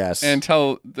guess. And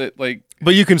tell that, like,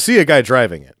 But you can see a guy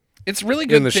driving it. it's really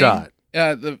good In the thing, shot.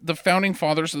 The founding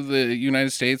fathers of the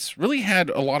United States really had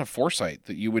a lot of foresight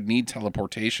that you would need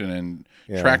teleportation and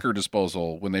tracker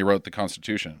disposal when they wrote the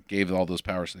Constitution. Gave all those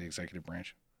powers to the executive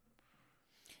branch.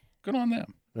 Good on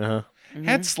them. Uh-huh.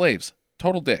 Had slaves.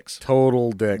 Total dicks.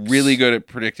 Total dicks. Really good at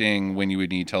predicting when you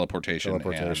would need teleportation.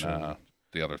 Teleportation. And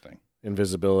the other thing.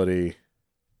 Invisibility.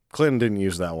 Clinton didn't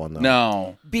use that one, though.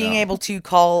 No. Being able to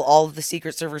call all of the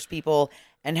Secret Service people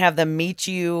and have them meet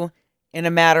you in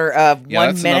a matter of Yeah, 1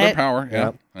 that's another minute. power. Yeah.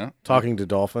 Yep. Yeah. Talking to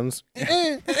dolphins.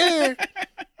 That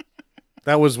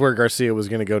was where Garcia was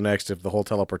going to go next if the whole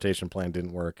teleportation plan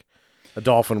didn't work. A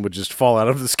dolphin would just fall out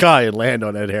of the sky and land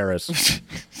on Ed Harris.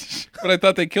 But I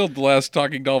thought they killed the last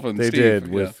talking dolphin. They Steve. did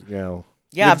Yeah. with, you know.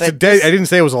 Yeah, it's but dead. I didn't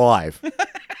say it was alive.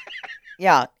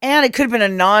 Yeah, and it could have been a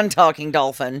non-talking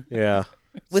dolphin Yeah.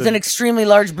 with an extremely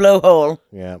large blowhole.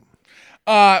 Yeah.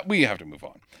 We have to move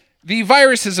on. The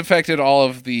virus has affected all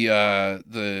of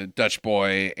the Dutch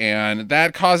boy, and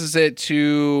that causes it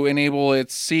to enable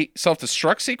its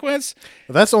self-destruct sequence.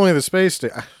 But that's only the space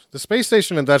station. The space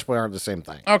station and Dutch Boy aren't the same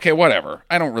thing. Okay, whatever.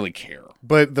 I don't really care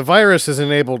But the virus has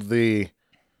enabled the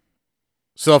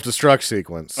self-destruct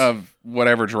sequence. of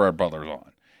whatever Gerard Butler's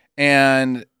on.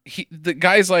 And the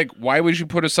guy's like, why would you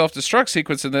put a self-destruct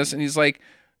sequence in this? And he's like,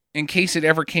 in case it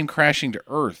ever came crashing to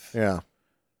Earth. Yeah.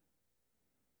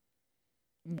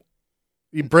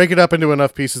 You break it up into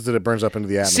enough pieces that it burns up into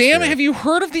the atmosphere. Sam, have you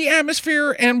heard of the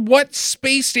atmosphere and what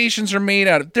space stations are made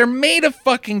out of? They're made of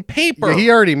fucking paper. Yeah, he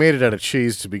already made it out of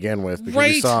cheese to begin with because we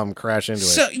Right. saw him crash into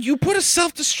So it. you put a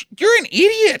self-destruct. You're an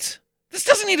idiot. This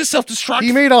doesn't need a self-destruct.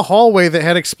 He made a hallway that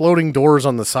had exploding doors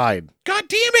on the side. God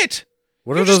damn it.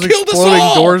 What You are those just killed us exploding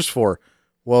all. doors for?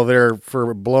 Well, they're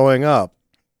for blowing up.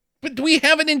 But we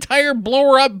have an entire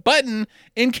blower up button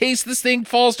in case this thing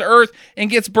falls to Earth and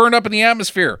gets burned up in the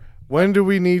atmosphere. When do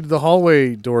we need the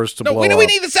hallway doors to No, blow when do up? we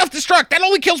need the self-destruct? That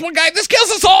only kills one guy. This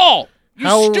kills us all. You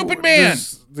How stupid man.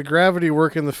 does the gravity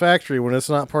work in the factory when it's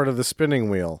not part of the spinning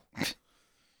wheel?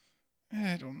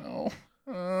 I don't know.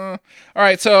 All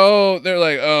right, so they're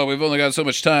like, oh, we've only got so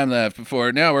much time left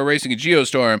before now we're racing a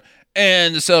geostorm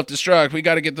and the self-destruct. We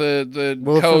got to get the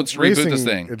Well, if codes to we're reboot this racing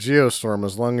thing. a geostorm,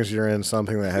 as long as you're in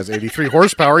something that has 83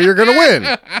 horsepower, you're going to win.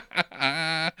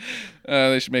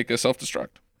 They should make a self-destruct.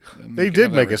 Then They can did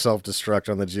have make that a self-destruct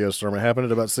on the geostorm. It happened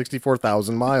at about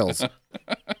 64,000 miles.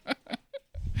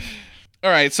 All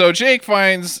right, so Jake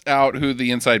finds out who the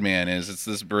inside man is. It's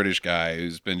this British guy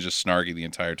who's been just snarky the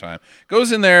entire time.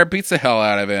 Goes in there, beats the hell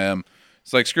out of him.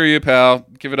 It's like, screw you, pal.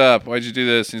 Give it up. Why'd you do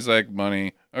this? And he's like,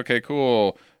 money. Okay,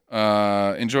 cool.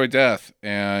 Enjoy death.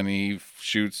 And he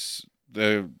shoots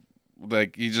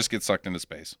he just gets sucked into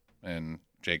space. And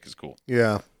Jake is cool.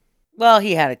 Yeah. Well,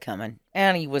 he had it coming,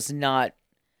 and he was not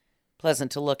pleasant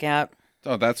to look at.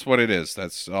 Oh, that's what it is.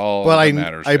 That's all But that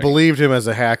matters. I Jake. believed him as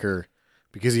a hacker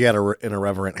because he had an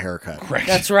irreverent haircut. Correct.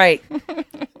 That's right.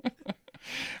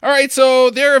 All right, so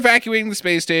they're evacuating the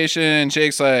space station.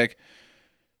 Jake's like,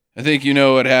 I think you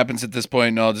know what happens at this point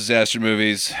in all disaster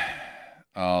movies.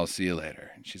 I'll see you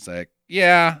later. And she's like,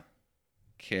 yeah.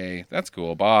 Okay, that's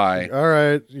cool. Bye. All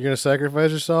right, you're going to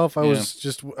sacrifice yourself?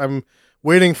 I'm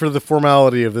waiting for the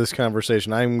formality of this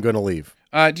conversation. I'm going to leave.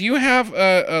 Do you have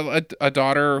a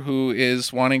daughter who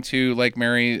is wanting to like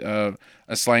marry a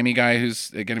slimy guy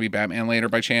who's going to be Batman later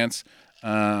by chance?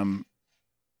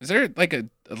 Is there like an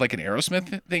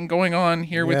Aerosmith thing going on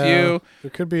here with Yeah, you? There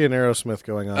could be an Aerosmith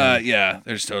going on. Yeah,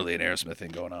 there's totally an Aerosmith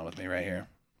thing going on with me right here.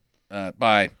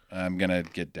 Bye. I'm gonna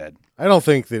get dead. I don't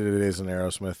think that it is an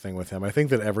Aerosmith thing with him. I think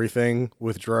that everything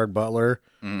with Gerard Butler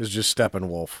is just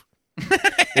Steppenwolf.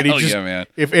 And Hell yeah, man.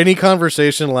 If any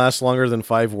conversation lasts longer than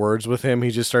 5 words with him,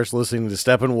 he just starts listening to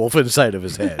Steppenwolf inside of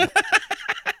his head.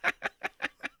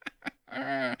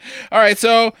 All right,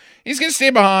 so he's going to stay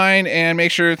behind and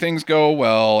make sure things go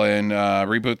well and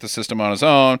reboot the system on his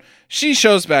own. She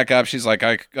shows back up. She's like,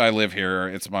 I live here.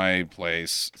 It's my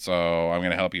place, so I'm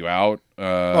going to help you out.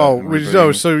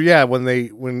 No, so yeah, when he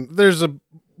has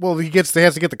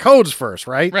to get the codes first,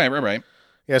 right? Right.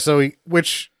 Yeah, so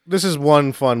this is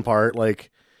one fun part. Like,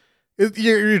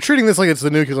 you're treating this like it's the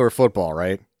nuclear football,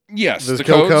 right? Yes, The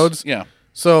kill codes? Yeah.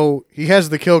 So he has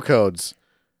the kill codes.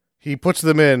 He puts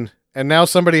them in, and now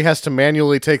somebody has to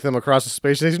manually take them across the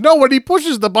space station. No, when he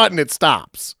pushes the button, it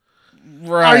stops.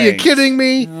 Right. Are you kidding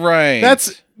me? Right.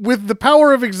 That's with the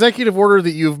power of executive order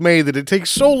that you've made that it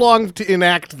takes so long to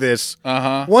enact this.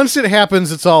 Once it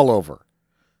happens, it's all over.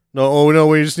 No,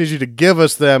 we just need you to give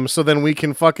us them so then we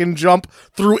can fucking jump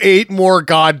through 8 more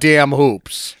goddamn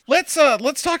hoops. Let's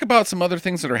talk about some other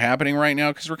things that are happening right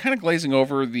now because we're kind of glazing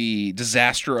over the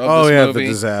disaster of this movie.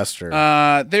 The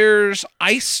disaster. There's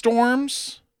ice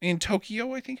storms in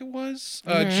Tokyo, I think it was.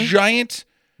 Giant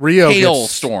Rio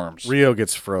storms. Rio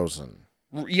gets frozen.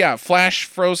 Yeah, flash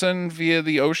frozen via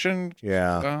the ocean.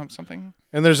 Yeah. Something.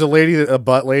 And there's a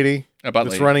butt lady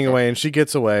that's running away, and she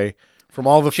gets away from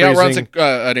all the She freezing.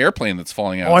 outruns an airplane that's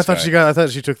falling out. Oh, I thought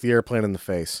she took the airplane in the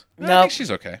face. No, I think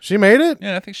she's okay. She made it?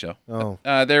 Yeah, I think so. Oh.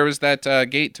 There was that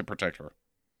gate to protect her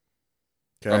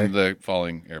Okay. from the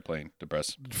falling airplane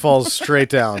debris. Falls straight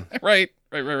down. Right.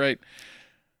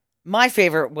 My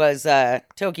favorite was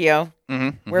Tokyo,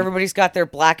 where everybody's got their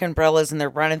black umbrellas and they're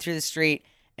running through the street,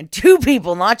 and 2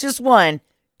 people, not just one,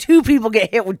 2 people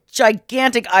get hit with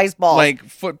gigantic ice balls. Like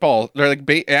football, they're like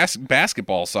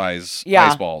basketball size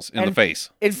ice balls in the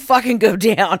face. It fucking go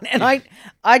down. And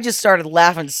I just started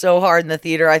laughing so hard in the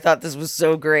theater. I thought this was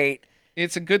so great.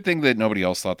 It's a good thing that nobody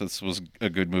else thought this was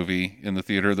a good movie in the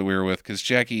theater that we were with, because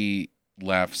Jackie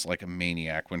laughs like a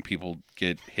maniac when people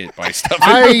get hit by stuff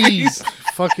in movies.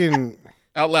 Fucking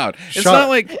out loud. It's not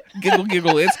like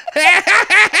giggle. It's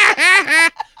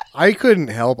I couldn't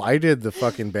help. I did the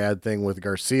fucking bad thing with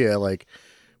Garcia, like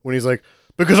when he's like,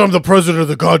 because I'm the president of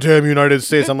the goddamn United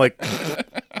States. I'm like,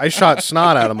 I shot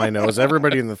snot out of my nose.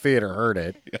 Everybody in the theater heard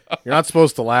it. Yeah. You're not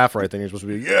supposed to laugh right then. You're supposed to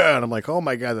be, yeah. And I'm like, oh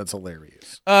my God, that's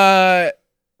hilarious.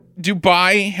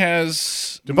 Dubai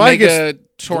mega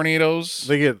tornadoes.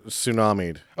 They get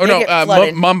tsunami'd. Oh, They no. get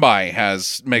flooded. Mumbai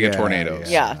has mega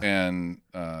tornadoes. Yeah. And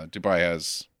Dubai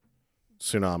has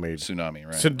Tsunami,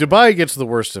 right? So Dubai gets the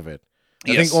worst of it.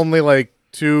 I Yes. think only like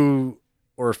 2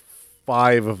 or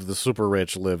 5 of the super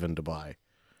rich live in Dubai.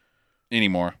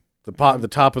 Anymore. The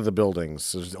top of the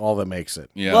buildings is all that makes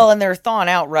it. Yeah. Well, and they're thawing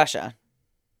out Russia.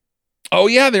 Oh,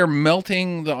 yeah, they're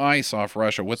melting the ice off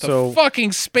Russia with the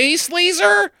fucking space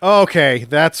laser? Okay,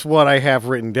 that's what I have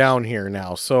written down here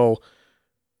now. So,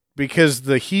 because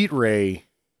the heat ray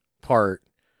part...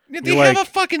 They have a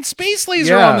fucking space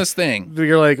laser on this thing.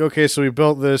 You're like, okay, so we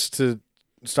built this to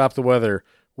stop the weather.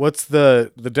 What's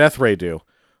the death ray do?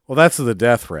 Well, that's the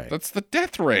death ray. That's the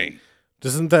death ray.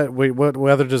 Doesn't that... Wait, what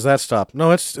weather does that stop?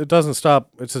 No, it doesn't stop.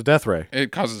 It's a death ray.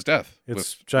 It causes death.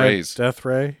 It's with giant rays. death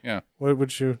ray? Yeah. What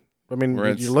would you... I mean,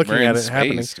 We're you're looking in at it space,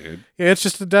 happening. Dude. Yeah, it's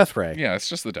just a death ray. Yeah, it's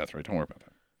just the death ray. Don't worry about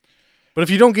that. But if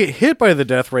you don't get hit by the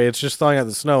death ray, it's just thawing out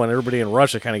the snow, and everybody in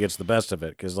Russia kind of gets the best of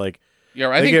it because, like, yeah,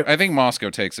 I think Moscow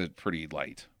takes it pretty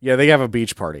light. Yeah, they have a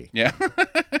beach party. Yeah,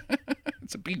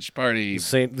 it's a beach party.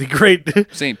 St.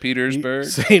 Petersburg.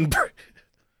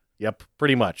 Yep,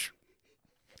 pretty much.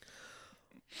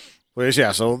 But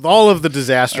yeah, so all of the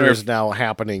disaster is now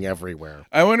happening everywhere.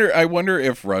 I wonder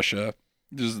if Russia.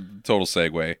 This is a total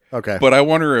segue. Okay, but I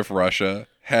wonder if Russia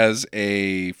has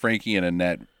a Frankie and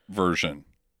Annette version,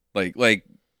 like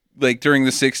during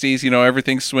the 60s,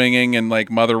 everything's swinging and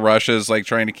like Mother Russia's like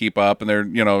trying to keep up and they're,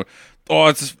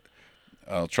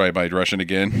 I'll try my Russian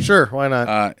again. Sure, why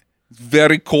not? It's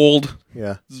very cold.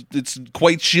 Yeah. It's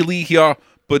quite chilly here,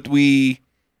 but we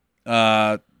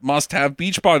must have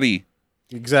beach party.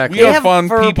 Exactly. We are fun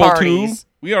people parties. too.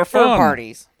 We are fun. Fur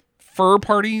parties. Fur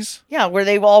parties? Yeah, where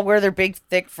they all wear their big,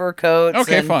 thick fur coats.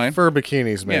 Okay, fine. Fur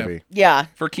bikinis, maybe. Yeah.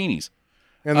 Furkinis.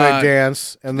 And they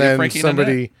dance, and then Frankie and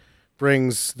somebody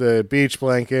brings the beach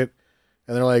blanket,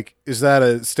 and they're like, is that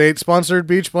a state-sponsored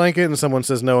beach blanket? And someone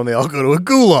says no, and they all go to a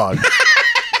gulag.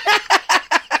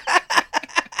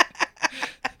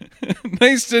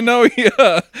 Nice to know you.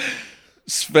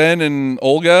 Sven and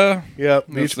Olga. Yep,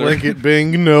 beach blanket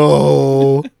bing,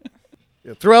 no.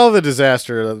 Yeah, through all the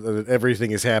disaster that everything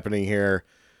is happening here,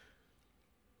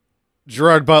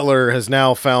 Gerard Butler has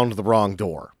now found the wrong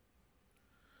door.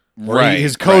 Right.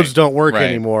 His codes don't work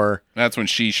anymore. That's when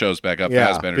she shows back up. Yeah,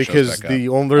 Fassbender because shows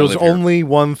back there's only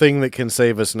one thing that can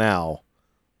save us now.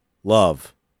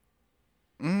 Love.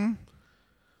 Mm.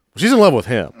 She's in love with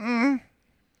him.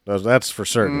 That's for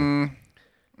certain.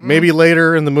 Maybe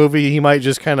later in the movie he might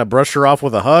just kind of brush her off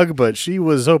with a hug, but she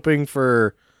was hoping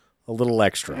for a little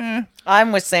extra.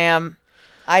 I'm with Sam.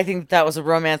 I think that was a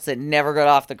romance that never got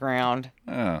off the ground.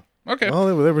 Oh, okay. Well,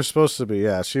 they were supposed to be.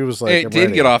 Yeah, she was like, It "I'm did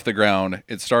ready." get off the ground.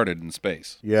 It started in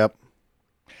space. Yep.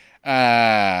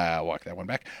 Walk that one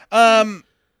back.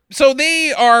 So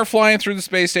they are flying through the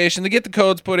space station. They get the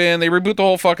codes put in. They reboot the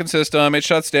whole fucking system. It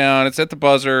shuts down. It's at the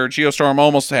buzzer. Geostorm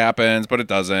almost happens, but it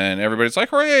doesn't. Everybody's like,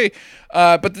 hooray.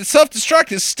 But the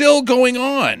self-destruct is still going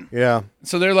on. Yeah.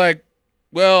 So they're like,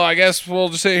 well, I guess we'll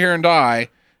just sit here and die.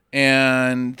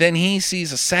 And then he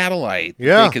sees a satellite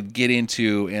that they could get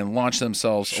into and launch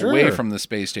themselves away from the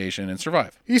space station and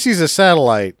survive. He sees a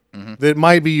satellite that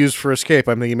might be used for escape.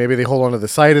 I'm thinking maybe they hold onto the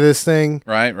side of this thing.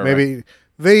 Right. Maybe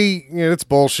they, it's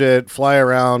bullshit. Fly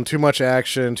around, too much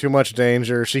action, too much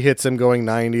danger. She hits him going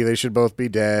 90. They should both be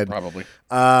dead. Probably.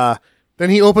 Then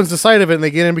he opens the side of it and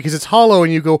they get in because it's hollow.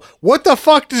 And you go, what the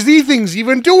fuck does these things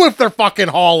even do if they're fucking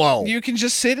hollow? You can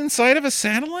just sit inside of a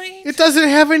satellite? It doesn't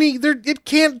have any. It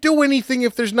can't do anything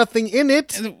if there's nothing in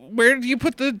it. Where do you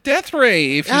put the death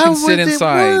ray if you How can sit would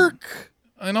inside? it work?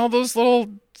 And all those little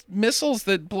missiles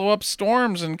that blow up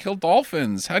storms and kill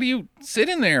dolphins. How do you sit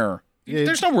in there? Yeah,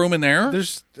 There's no room in there.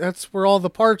 That's where all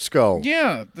the parts go.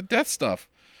 Yeah, the death stuff.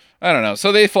 I don't know.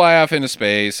 So they fly off into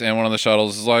space, and one of the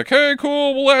shuttles is like, hey,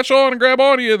 cool, we'll latch on and grab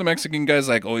onto you. The Mexican guy's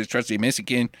like, always trusty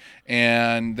Mexican.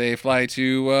 And they fly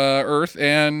to Earth,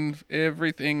 and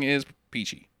everything is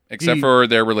peachy. Except for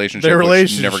their relationship,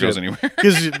 which never goes anywhere.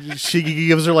 Because she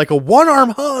gives her like a one-arm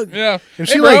hug. Yeah. And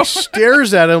Hey, she bro. like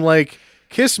stares at him like,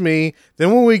 kiss me.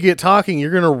 Then when we get talking,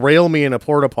 you're going to rail me in a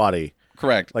porta potty.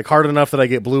 Correct. Like hard enough that I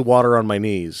get blue water on my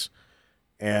knees.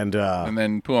 And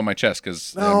then poo on my chest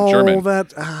because no, I'm German. that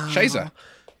Scheiße.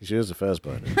 She is a fez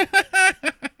bud.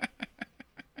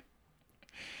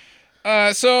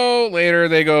 So later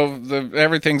they go,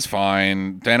 everything's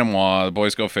fine. Denouement, the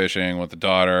boys go fishing with the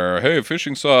daughter. Hey,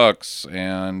 fishing sucks.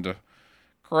 And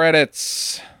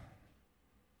credits.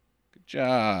 Good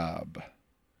job.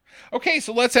 Okay,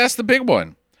 so let's ask the big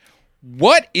one.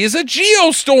 What is a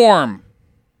geostorm?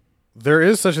 There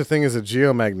is such a thing as a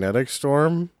geomagnetic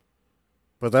storm,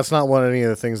 but that's not one of any of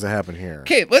the things that happen here.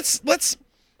 Okay, let's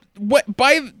what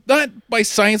by not by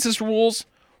science's rules,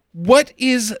 what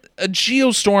is a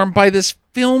geostorm by this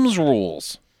film's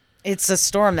rules? It's a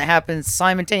storm that happens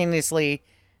simultaneously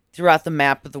throughout the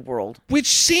map of the world. Which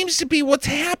seems to be what's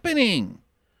happening.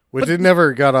 Which it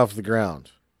never got off the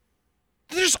ground.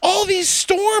 There's all these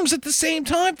storms at the same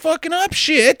time fucking up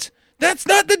shit. That's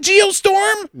not the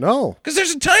geostorm? No. Because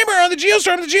there's a timer on the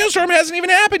geostorm. The geostorm hasn't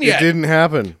even happened yet. It didn't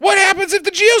happen. What happens if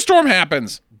the geostorm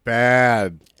happens?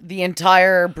 Bad. The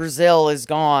entire Brazil is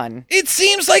gone. It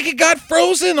seems like it got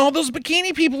frozen. All those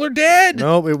bikini people are dead.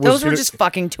 No, it was. Those were just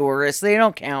fucking tourists. They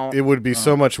don't count. It would be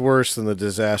so much worse than the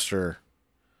disaster.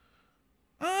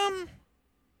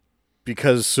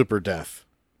 Because super death.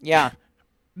 Yeah.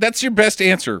 That's your best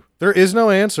answer. There is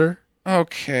no answer.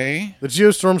 Okay. The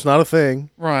geostorm's not a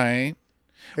thing. Right.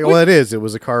 Hey, well, it is. It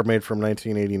was a car made from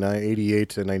 88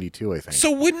 to 92, I think.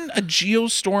 So wouldn't a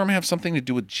geostorm have something to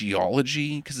do with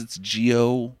geology? Because it's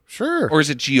geo? Sure. Or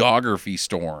is it geography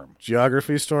storm?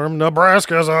 Geography storm.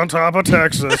 Nebraska's on top of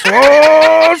Texas.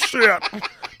 Oh, shit.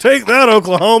 Take that,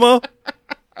 Oklahoma.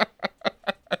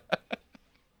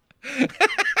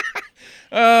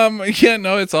 Yeah,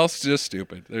 no, it's all just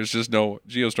stupid. There's just no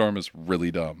geostorm is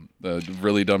really dumb. The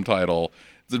really dumb title.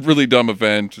 It's a really dumb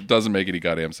event. It doesn't make any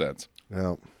goddamn sense.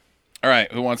 No. All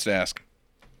right, who wants to ask?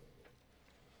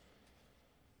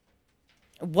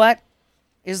 What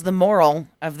is the moral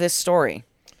of this story?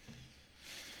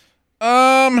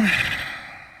 God,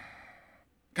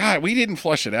 we didn't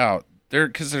flush it out.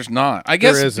 Because there's not. I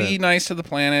guess isn't. be nice to the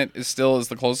planet is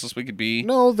the closest we could be.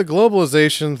 No, the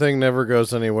globalization thing never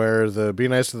goes anywhere. The be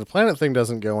nice to the planet thing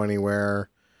doesn't go anywhere.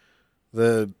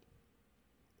 I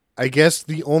guess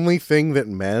the only thing that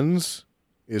mends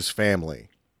is family.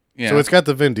 Yeah. So it's got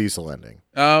the Vin Diesel ending.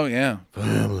 Oh, yeah.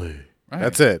 Family. Right.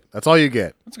 That's it. That's all you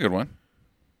get. That's a good one.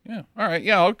 Yeah. All right.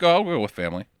 Yeah, I'll go with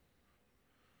family.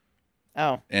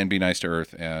 Oh. And be nice to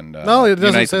Earth and No, it doesn't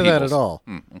unite the say that peoples. at all.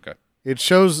 Okay. It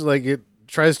shows like it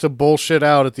tries to bullshit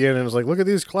out at the end and it's like, look at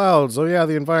these clouds. Oh yeah,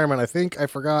 the environment. I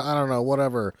forgot. I don't know.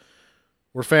 Whatever.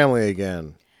 We're family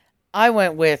again. I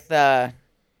went with the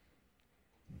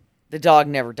dog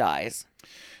never dies.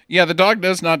 Yeah, the dog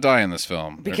does not die in this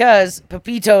film. Because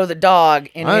Pepito the dog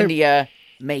in India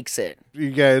makes it.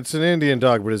 Yeah, it's an Indian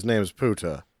dog, but his name's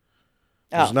Puta.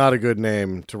 Oh. It's not a good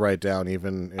name to write down,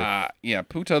 even if Yeah,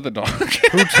 Puta the dog.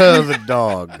 Puta the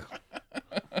dog.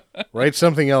 Write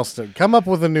something else. Come up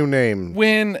with a new name.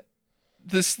 When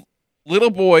this little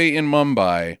boy in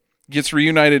Mumbai gets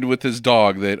reunited with his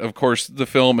dog that, of course, the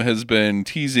film has been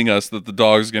teasing us that the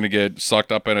dog's going to get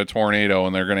sucked up in a tornado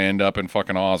and they're going to end up in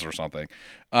fucking Oz or something.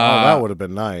 That would have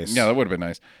been nice. Yeah, that would have been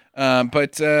nice.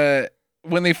 But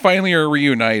when they finally are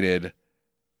reunited,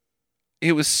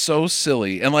 it was so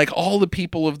silly. And like all the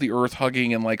people of the earth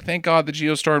hugging and like, thank God the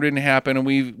geostorm didn't happen and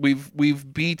we've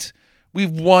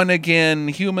won again.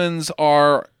 Humans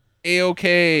are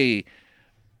A-okay.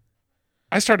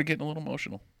 I started getting a little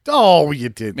emotional. Oh, you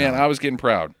did. Man, not. I was getting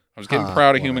proud. I was getting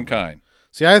proud of whatever. humankind.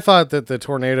 See, I thought that the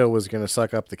tornado was going to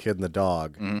suck up the kid and the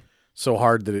dog Mhm. so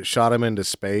hard that it shot him into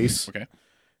space. Okay.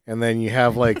 And then you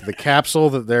have like the capsule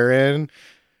that they're in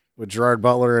with Gerard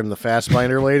Butler and the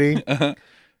Fastbinder lady. Uh-huh.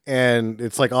 And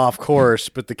it's like off course,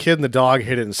 but the kid and the dog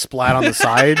hit it and splat on the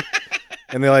side.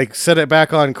 And they like set it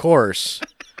back on course.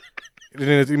 And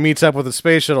it meets up with the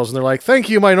space shuttles and they're like, thank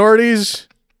you, minorities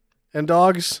and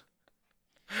dogs.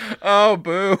 Oh,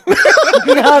 boo.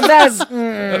 No, that's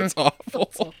That's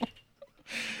awful.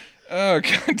 Oh,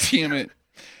 God damn it.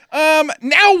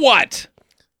 Now what?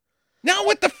 Now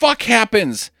what the fuck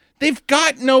happens? They've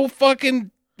got no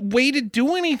fucking way to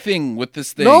do anything with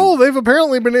this thing. No, they've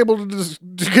apparently been able to just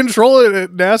to control it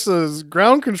at NASA's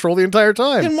ground control the entire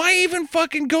time. Then why even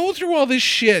fucking go through all this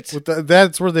shit?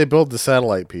 That's where they build the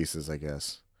satellite pieces, I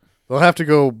guess. They'll have to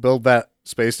go build that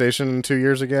space station in 2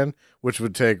 years again, which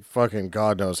would take fucking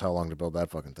God knows how long to build that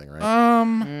fucking thing,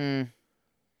 right?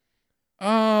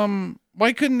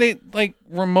 Why couldn't they like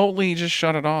remotely just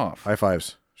shut it off? High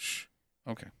fives. Shh.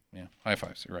 Okay, yeah, high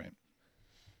fives. You're right.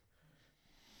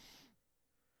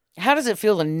 how does it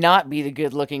feel to not be the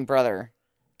good-looking brother?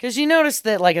 Because you notice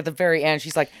that, like, at the very end,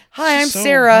 she's like, hi, I'm So hung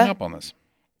Sarah. up on this.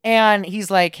 And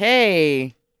he's like,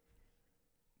 hey.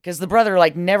 Because the brother,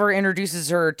 like, never introduces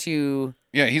her to...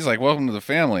 Yeah, he's like, welcome to the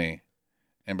family,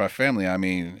 and by family I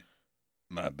mean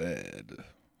my bed.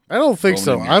 I don't think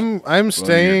so. Phoning I'm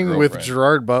staying with girlfriend.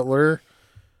 Gerard Butler.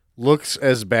 Looks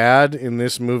as bad in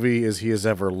this movie as he has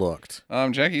ever looked.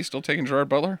 Jackie, you still taking Gerard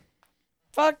Butler?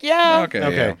 Fuck yeah. Okay.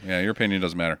 Okay. Yeah, your opinion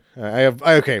doesn't matter.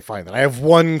 Okay, fine then. I have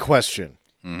one question.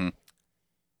 Mm-hmm.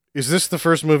 Is this the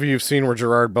first movie you've seen where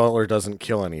Gerard Butler doesn't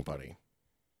kill anybody?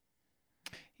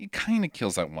 He kind of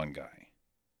kills that one guy.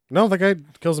 No, the guy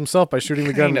kills himself by shooting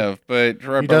the gun. Kind of, but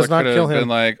Gerard He does Butler not could kill have been him.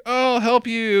 like, "Oh, I'll help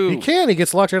you." He can. He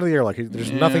gets locked out of the airlock.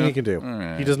 There's nothing he can do. All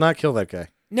right. He does not kill that guy.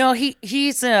 No,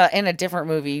 he's in a different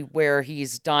movie where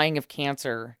he's dying of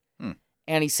cancer,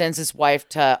 and he sends his wife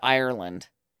to Ireland,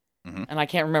 and I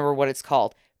can't remember what it's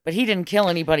called. But he didn't kill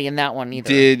anybody in that one either.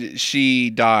 Did she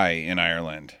die in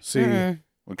Ireland? See,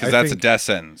 Because I that's a think- death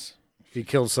sentence. he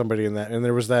killed somebody in that. And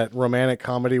there was that romantic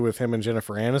comedy with him and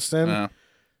Jennifer Aniston. Uh,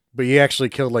 But he actually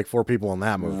killed like 4 people in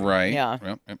that movie. right. Yeah.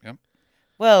 Yep.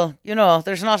 Well, you know,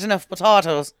 there's not enough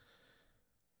potatoes.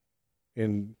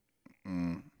 In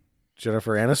Mm.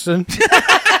 Jennifer Aniston?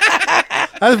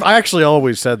 I actually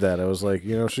always said that. I was like,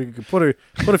 you know, she could put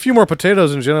a few more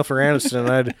potatoes in Jennifer Aniston and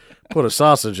I'd put a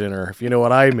sausage in her, if you know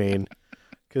what I mean.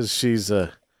 Because she's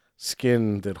a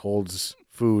skin that holds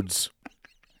foods.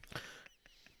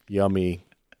 Yummy.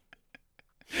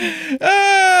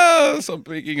 So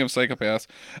speaking of psychopaths,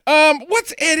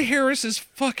 what's Ed Harris's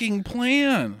fucking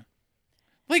plan?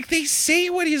 Like they say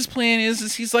what his plan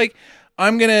is he's like,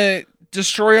 I'm gonna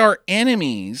destroy our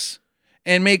enemies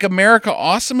and make America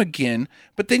awesome again.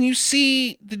 But then you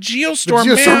see the geostorm,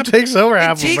 The geostorm map, takes over it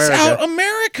half of takes America. out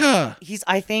America.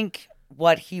 I think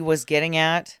what he was getting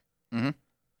at Mhm.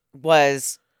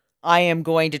 was, I am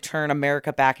going to turn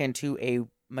America back into a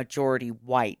majority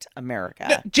white America.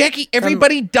 No, Jackie,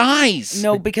 everybody dies.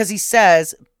 No, because he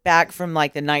says back from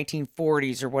like the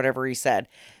 1940s or whatever he said.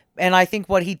 And I think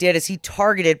what he did is he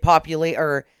targeted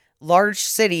large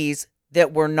cities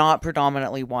that were not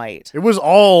predominantly white. It was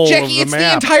all Jackie, of the it's the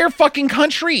map. entire fucking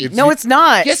country. No, it's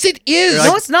not. Yes, it is.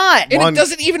 No, it's not. And Mon- it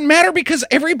doesn't even matter because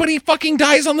everybody fucking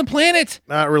dies on the planet.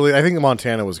 Not really. I think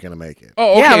Montana was going to make it.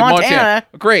 Oh, okay, Yeah, Montana.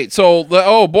 Great. So,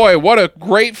 oh boy, what a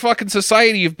great fucking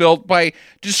society you've built by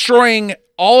destroying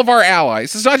all of our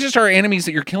allies. It's not just our enemies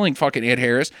that you're killing, fucking Ed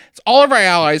Harris. It's all of our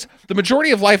allies. The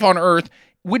majority of life on Earth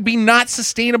would be not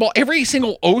sustainable. Every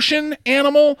single ocean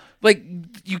animal, like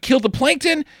you kill the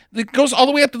plankton, that goes all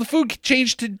the way up to the food chain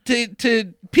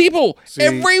to people. See-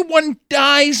 Everyone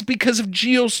dies because of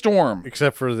geostorm.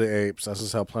 Except for the apes. This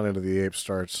is how Planet of the Apes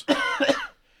starts.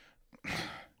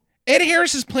 Ed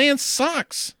Harris's plan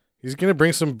sucks. He's going to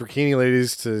bring some bikini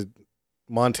ladies to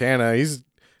Montana.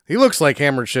 He looks like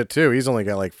hammered shit, too. He's only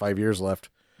got like 5 years left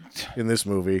in this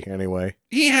movie, anyway.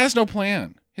 He has no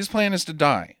plan. His plan is to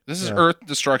die. This is Earth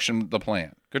destruction, the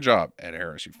plan. Good job, Ed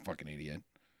Harris, you fucking idiot.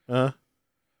 Uh,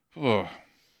 Ugh.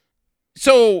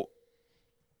 So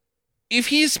if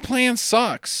his plan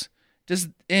sucks,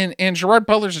 and Gerard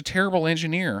Butler's a terrible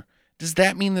engineer, does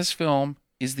that mean this film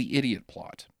is the idiot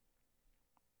plot?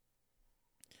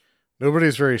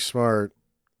 Nobody's very smart.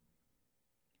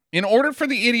 In order for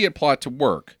the idiot plot to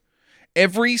work,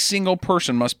 every single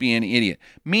person must be an idiot.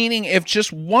 Meaning, if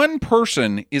just one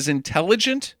person is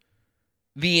intelligent,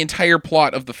 the entire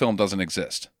plot of the film doesn't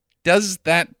exist. Does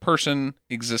that person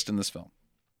exist in this film?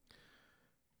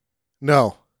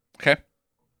 No. Okay.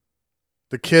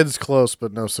 The kid's close,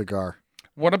 but no cigar.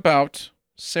 What about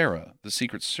Sarah, the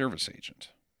Secret Service agent?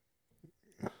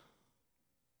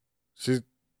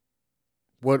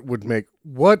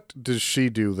 What does she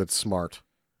do that's smart?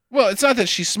 Well, it's not that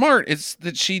she's smart. It's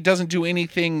that she doesn't do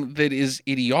anything that is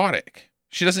idiotic.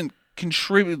 She doesn't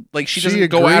contribute. Like, she doesn't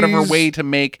go out of her way to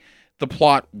make the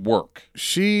plot work.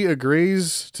 She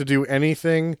agrees to do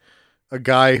anything a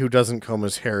guy who doesn't comb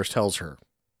his hair tells her.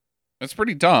 That's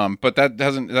pretty dumb, but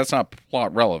that's not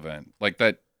plot relevant. Like,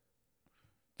 that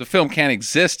the film can't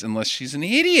exist unless she's an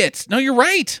idiot. No, you're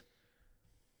right.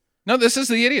 No, this is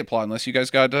the idiot plot unless you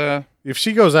guys got if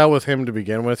she goes out with him to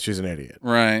begin with, she's an idiot.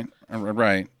 Right.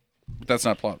 But that's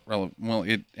not plot relevant. Well,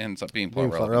 it ends up being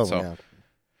plot relevant.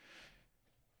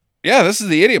 Yeah, this is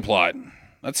the idiot plot.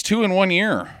 That's 2 in 1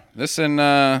 year. This and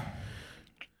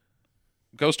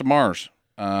Ghost of Mars.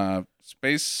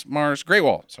 Space Mars. Great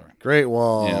Wall. Sorry. Great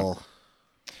Wall. Yeah.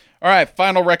 All right.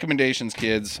 Final recommendations,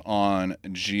 kids, on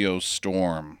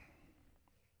Geostorm.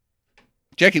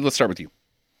 Jackie, let's start with you.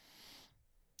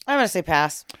 I'm going to say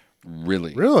pass.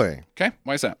 Really? Really? Okay.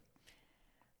 Why is that?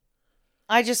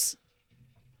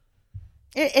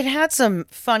 It had some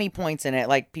funny points in it,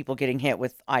 like people getting hit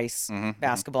with ice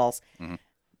basketballs. Mm-hmm.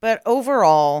 But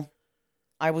overall,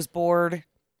 I was bored.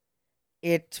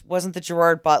 It wasn't the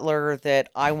Gerard Butler that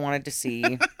I wanted to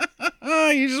see.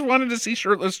 You just wanted to see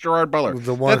shirtless Gerard Butler.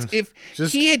 If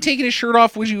he had taken his shirt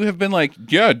off, would you have been like,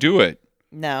 yeah, do it?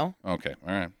 No. Okay.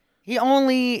 All right.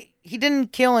 He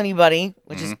didn't kill anybody,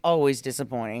 which is always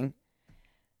disappointing.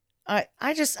 I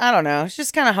don't know. It's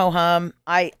just kind of ho-hum.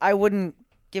 I wouldn't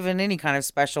give it any kind of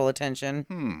special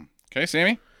attention. Okay,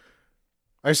 Sammy?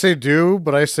 I say do,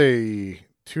 but I say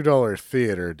 $2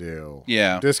 theater do.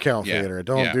 Yeah. Discount theater.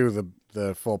 Don't do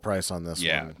the full price on this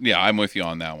one. Yeah, I'm with you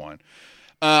on that one.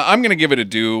 I'm going to give it a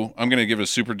do. I'm going to give it a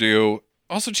super do.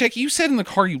 Also, Jackie, you said in the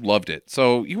car you loved it,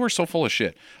 so you were so full of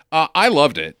shit. I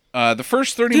loved it. The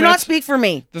first 30 minutes... Do not speak for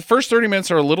me. The first 30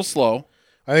 minutes are a little slow.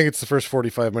 I think it's the first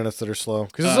 45 minutes that are slow.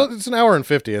 Because it's an hour and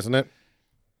 50, isn't it?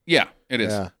 Yeah, it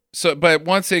is. Yeah. So, but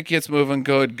once it gets moving,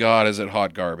 good God, is it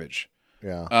hot garbage.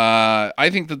 Yeah. I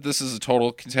think that this is a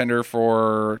total contender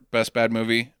for Best Bad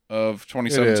Movie of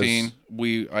 2017.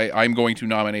 I'm going to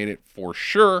nominate it for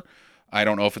sure. I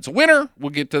don't know if it's a winner. We'll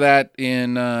get to that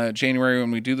in January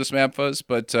when we do this Mad Fuzz.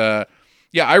 But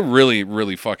yeah, I really,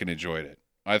 really fucking enjoyed it.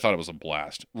 I thought it was a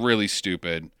blast. Really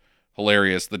stupid,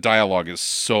 hilarious. The dialogue is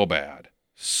so bad.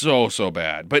 So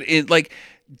bad. But it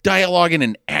dialogue in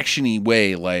an action-y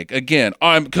way. Like, again,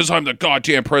 because I'm the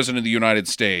goddamn president of the United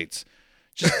States.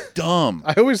 Just dumb.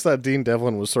 I always thought Dean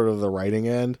Devlin was sort of the writing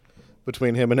end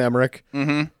between him and Emmerich.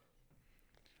 Mm-hmm.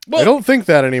 Well, I don't think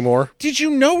that anymore. Did you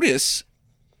notice?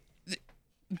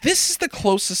 This is the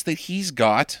closest that he's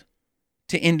got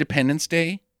to Independence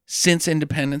Day since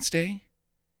Independence Day.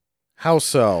 How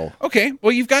so? Okay,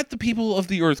 well, you've got the people of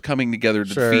the Earth coming together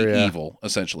to defeat evil,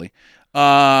 essentially.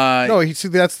 No,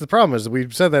 that's the problem. Is we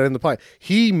said that in the plot.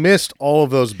 He missed all of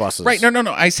those buses. Right?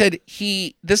 No. I said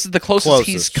this is the closest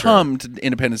he's come to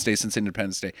Independence Day since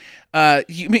Independence Day.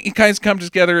 You guys come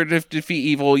together to defeat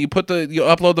evil. You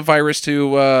upload the virus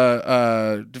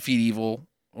to defeat evil,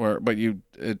 but you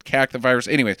hack the virus.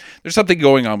 Anyways, there's something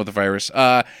going on with the virus.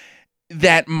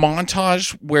 That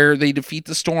montage where they defeat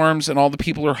the storms and all the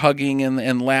people are hugging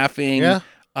and laughing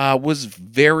was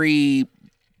very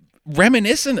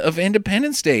reminiscent of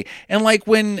Independence Day. And like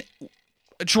when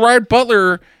Gerard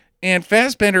Butler and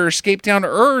Fassbender escape down to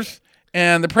Earth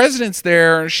and the president's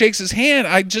there and shakes his hand,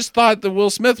 I just thought that Will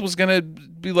Smith was going to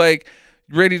be like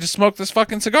ready to smoke this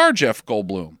fucking cigar, Jeff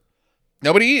Goldblum.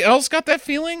 Nobody else got that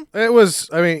feeling? It was,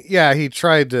 he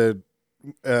tried to...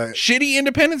 shitty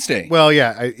Independence Day. Well,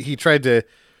 he tried to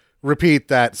repeat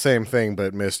that same thing,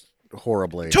 but missed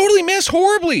horribly. Totally missed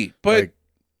horribly, but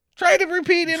try to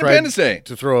repeat Independence Day.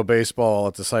 To throw a baseball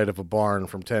at the side of a barn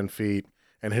from 10 feet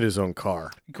and hit his own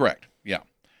car. Correct, yeah.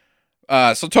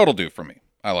 So total do for me.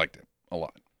 I liked it a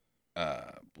lot.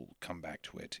 We'll come back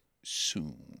to it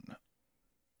soon.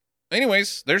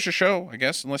 Anyways, there's your show, I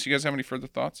guess, unless you guys have any further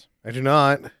thoughts. I do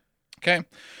not. Okay.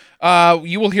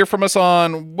 You will hear from us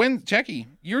on when, Jackie,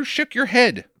 you shook your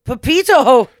head.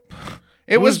 Pepito.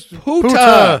 It was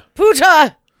Puta. Puta.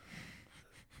 Puta.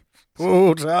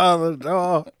 Puta the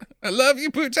dog. I love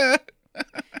you, Puta.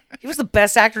 He was the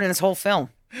best actor in this whole film.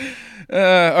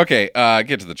 Okay,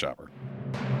 get to the chopper.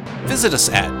 Visit us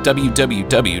at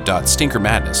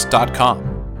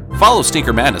www.stinkermadness.com. Follow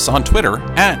Stinker Madness on Twitter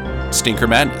at Stinker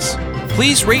Madness.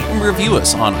 Please rate and review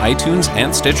us on iTunes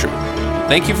and Stitcher.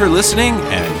 Thank you for listening,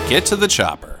 and get to the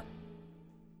chopper.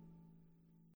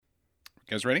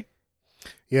 You guys ready?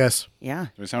 Yes. Yeah.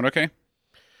 Do we sound okay?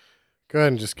 Go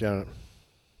ahead and just count it.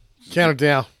 Count it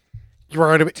down. You're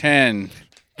all right. 10.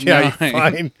 Yeah, 9, you're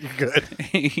fine. You're good.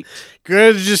 8.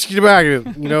 Good. Just get back.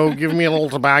 Give me a little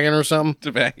toboggan or something.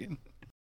 Tobacco.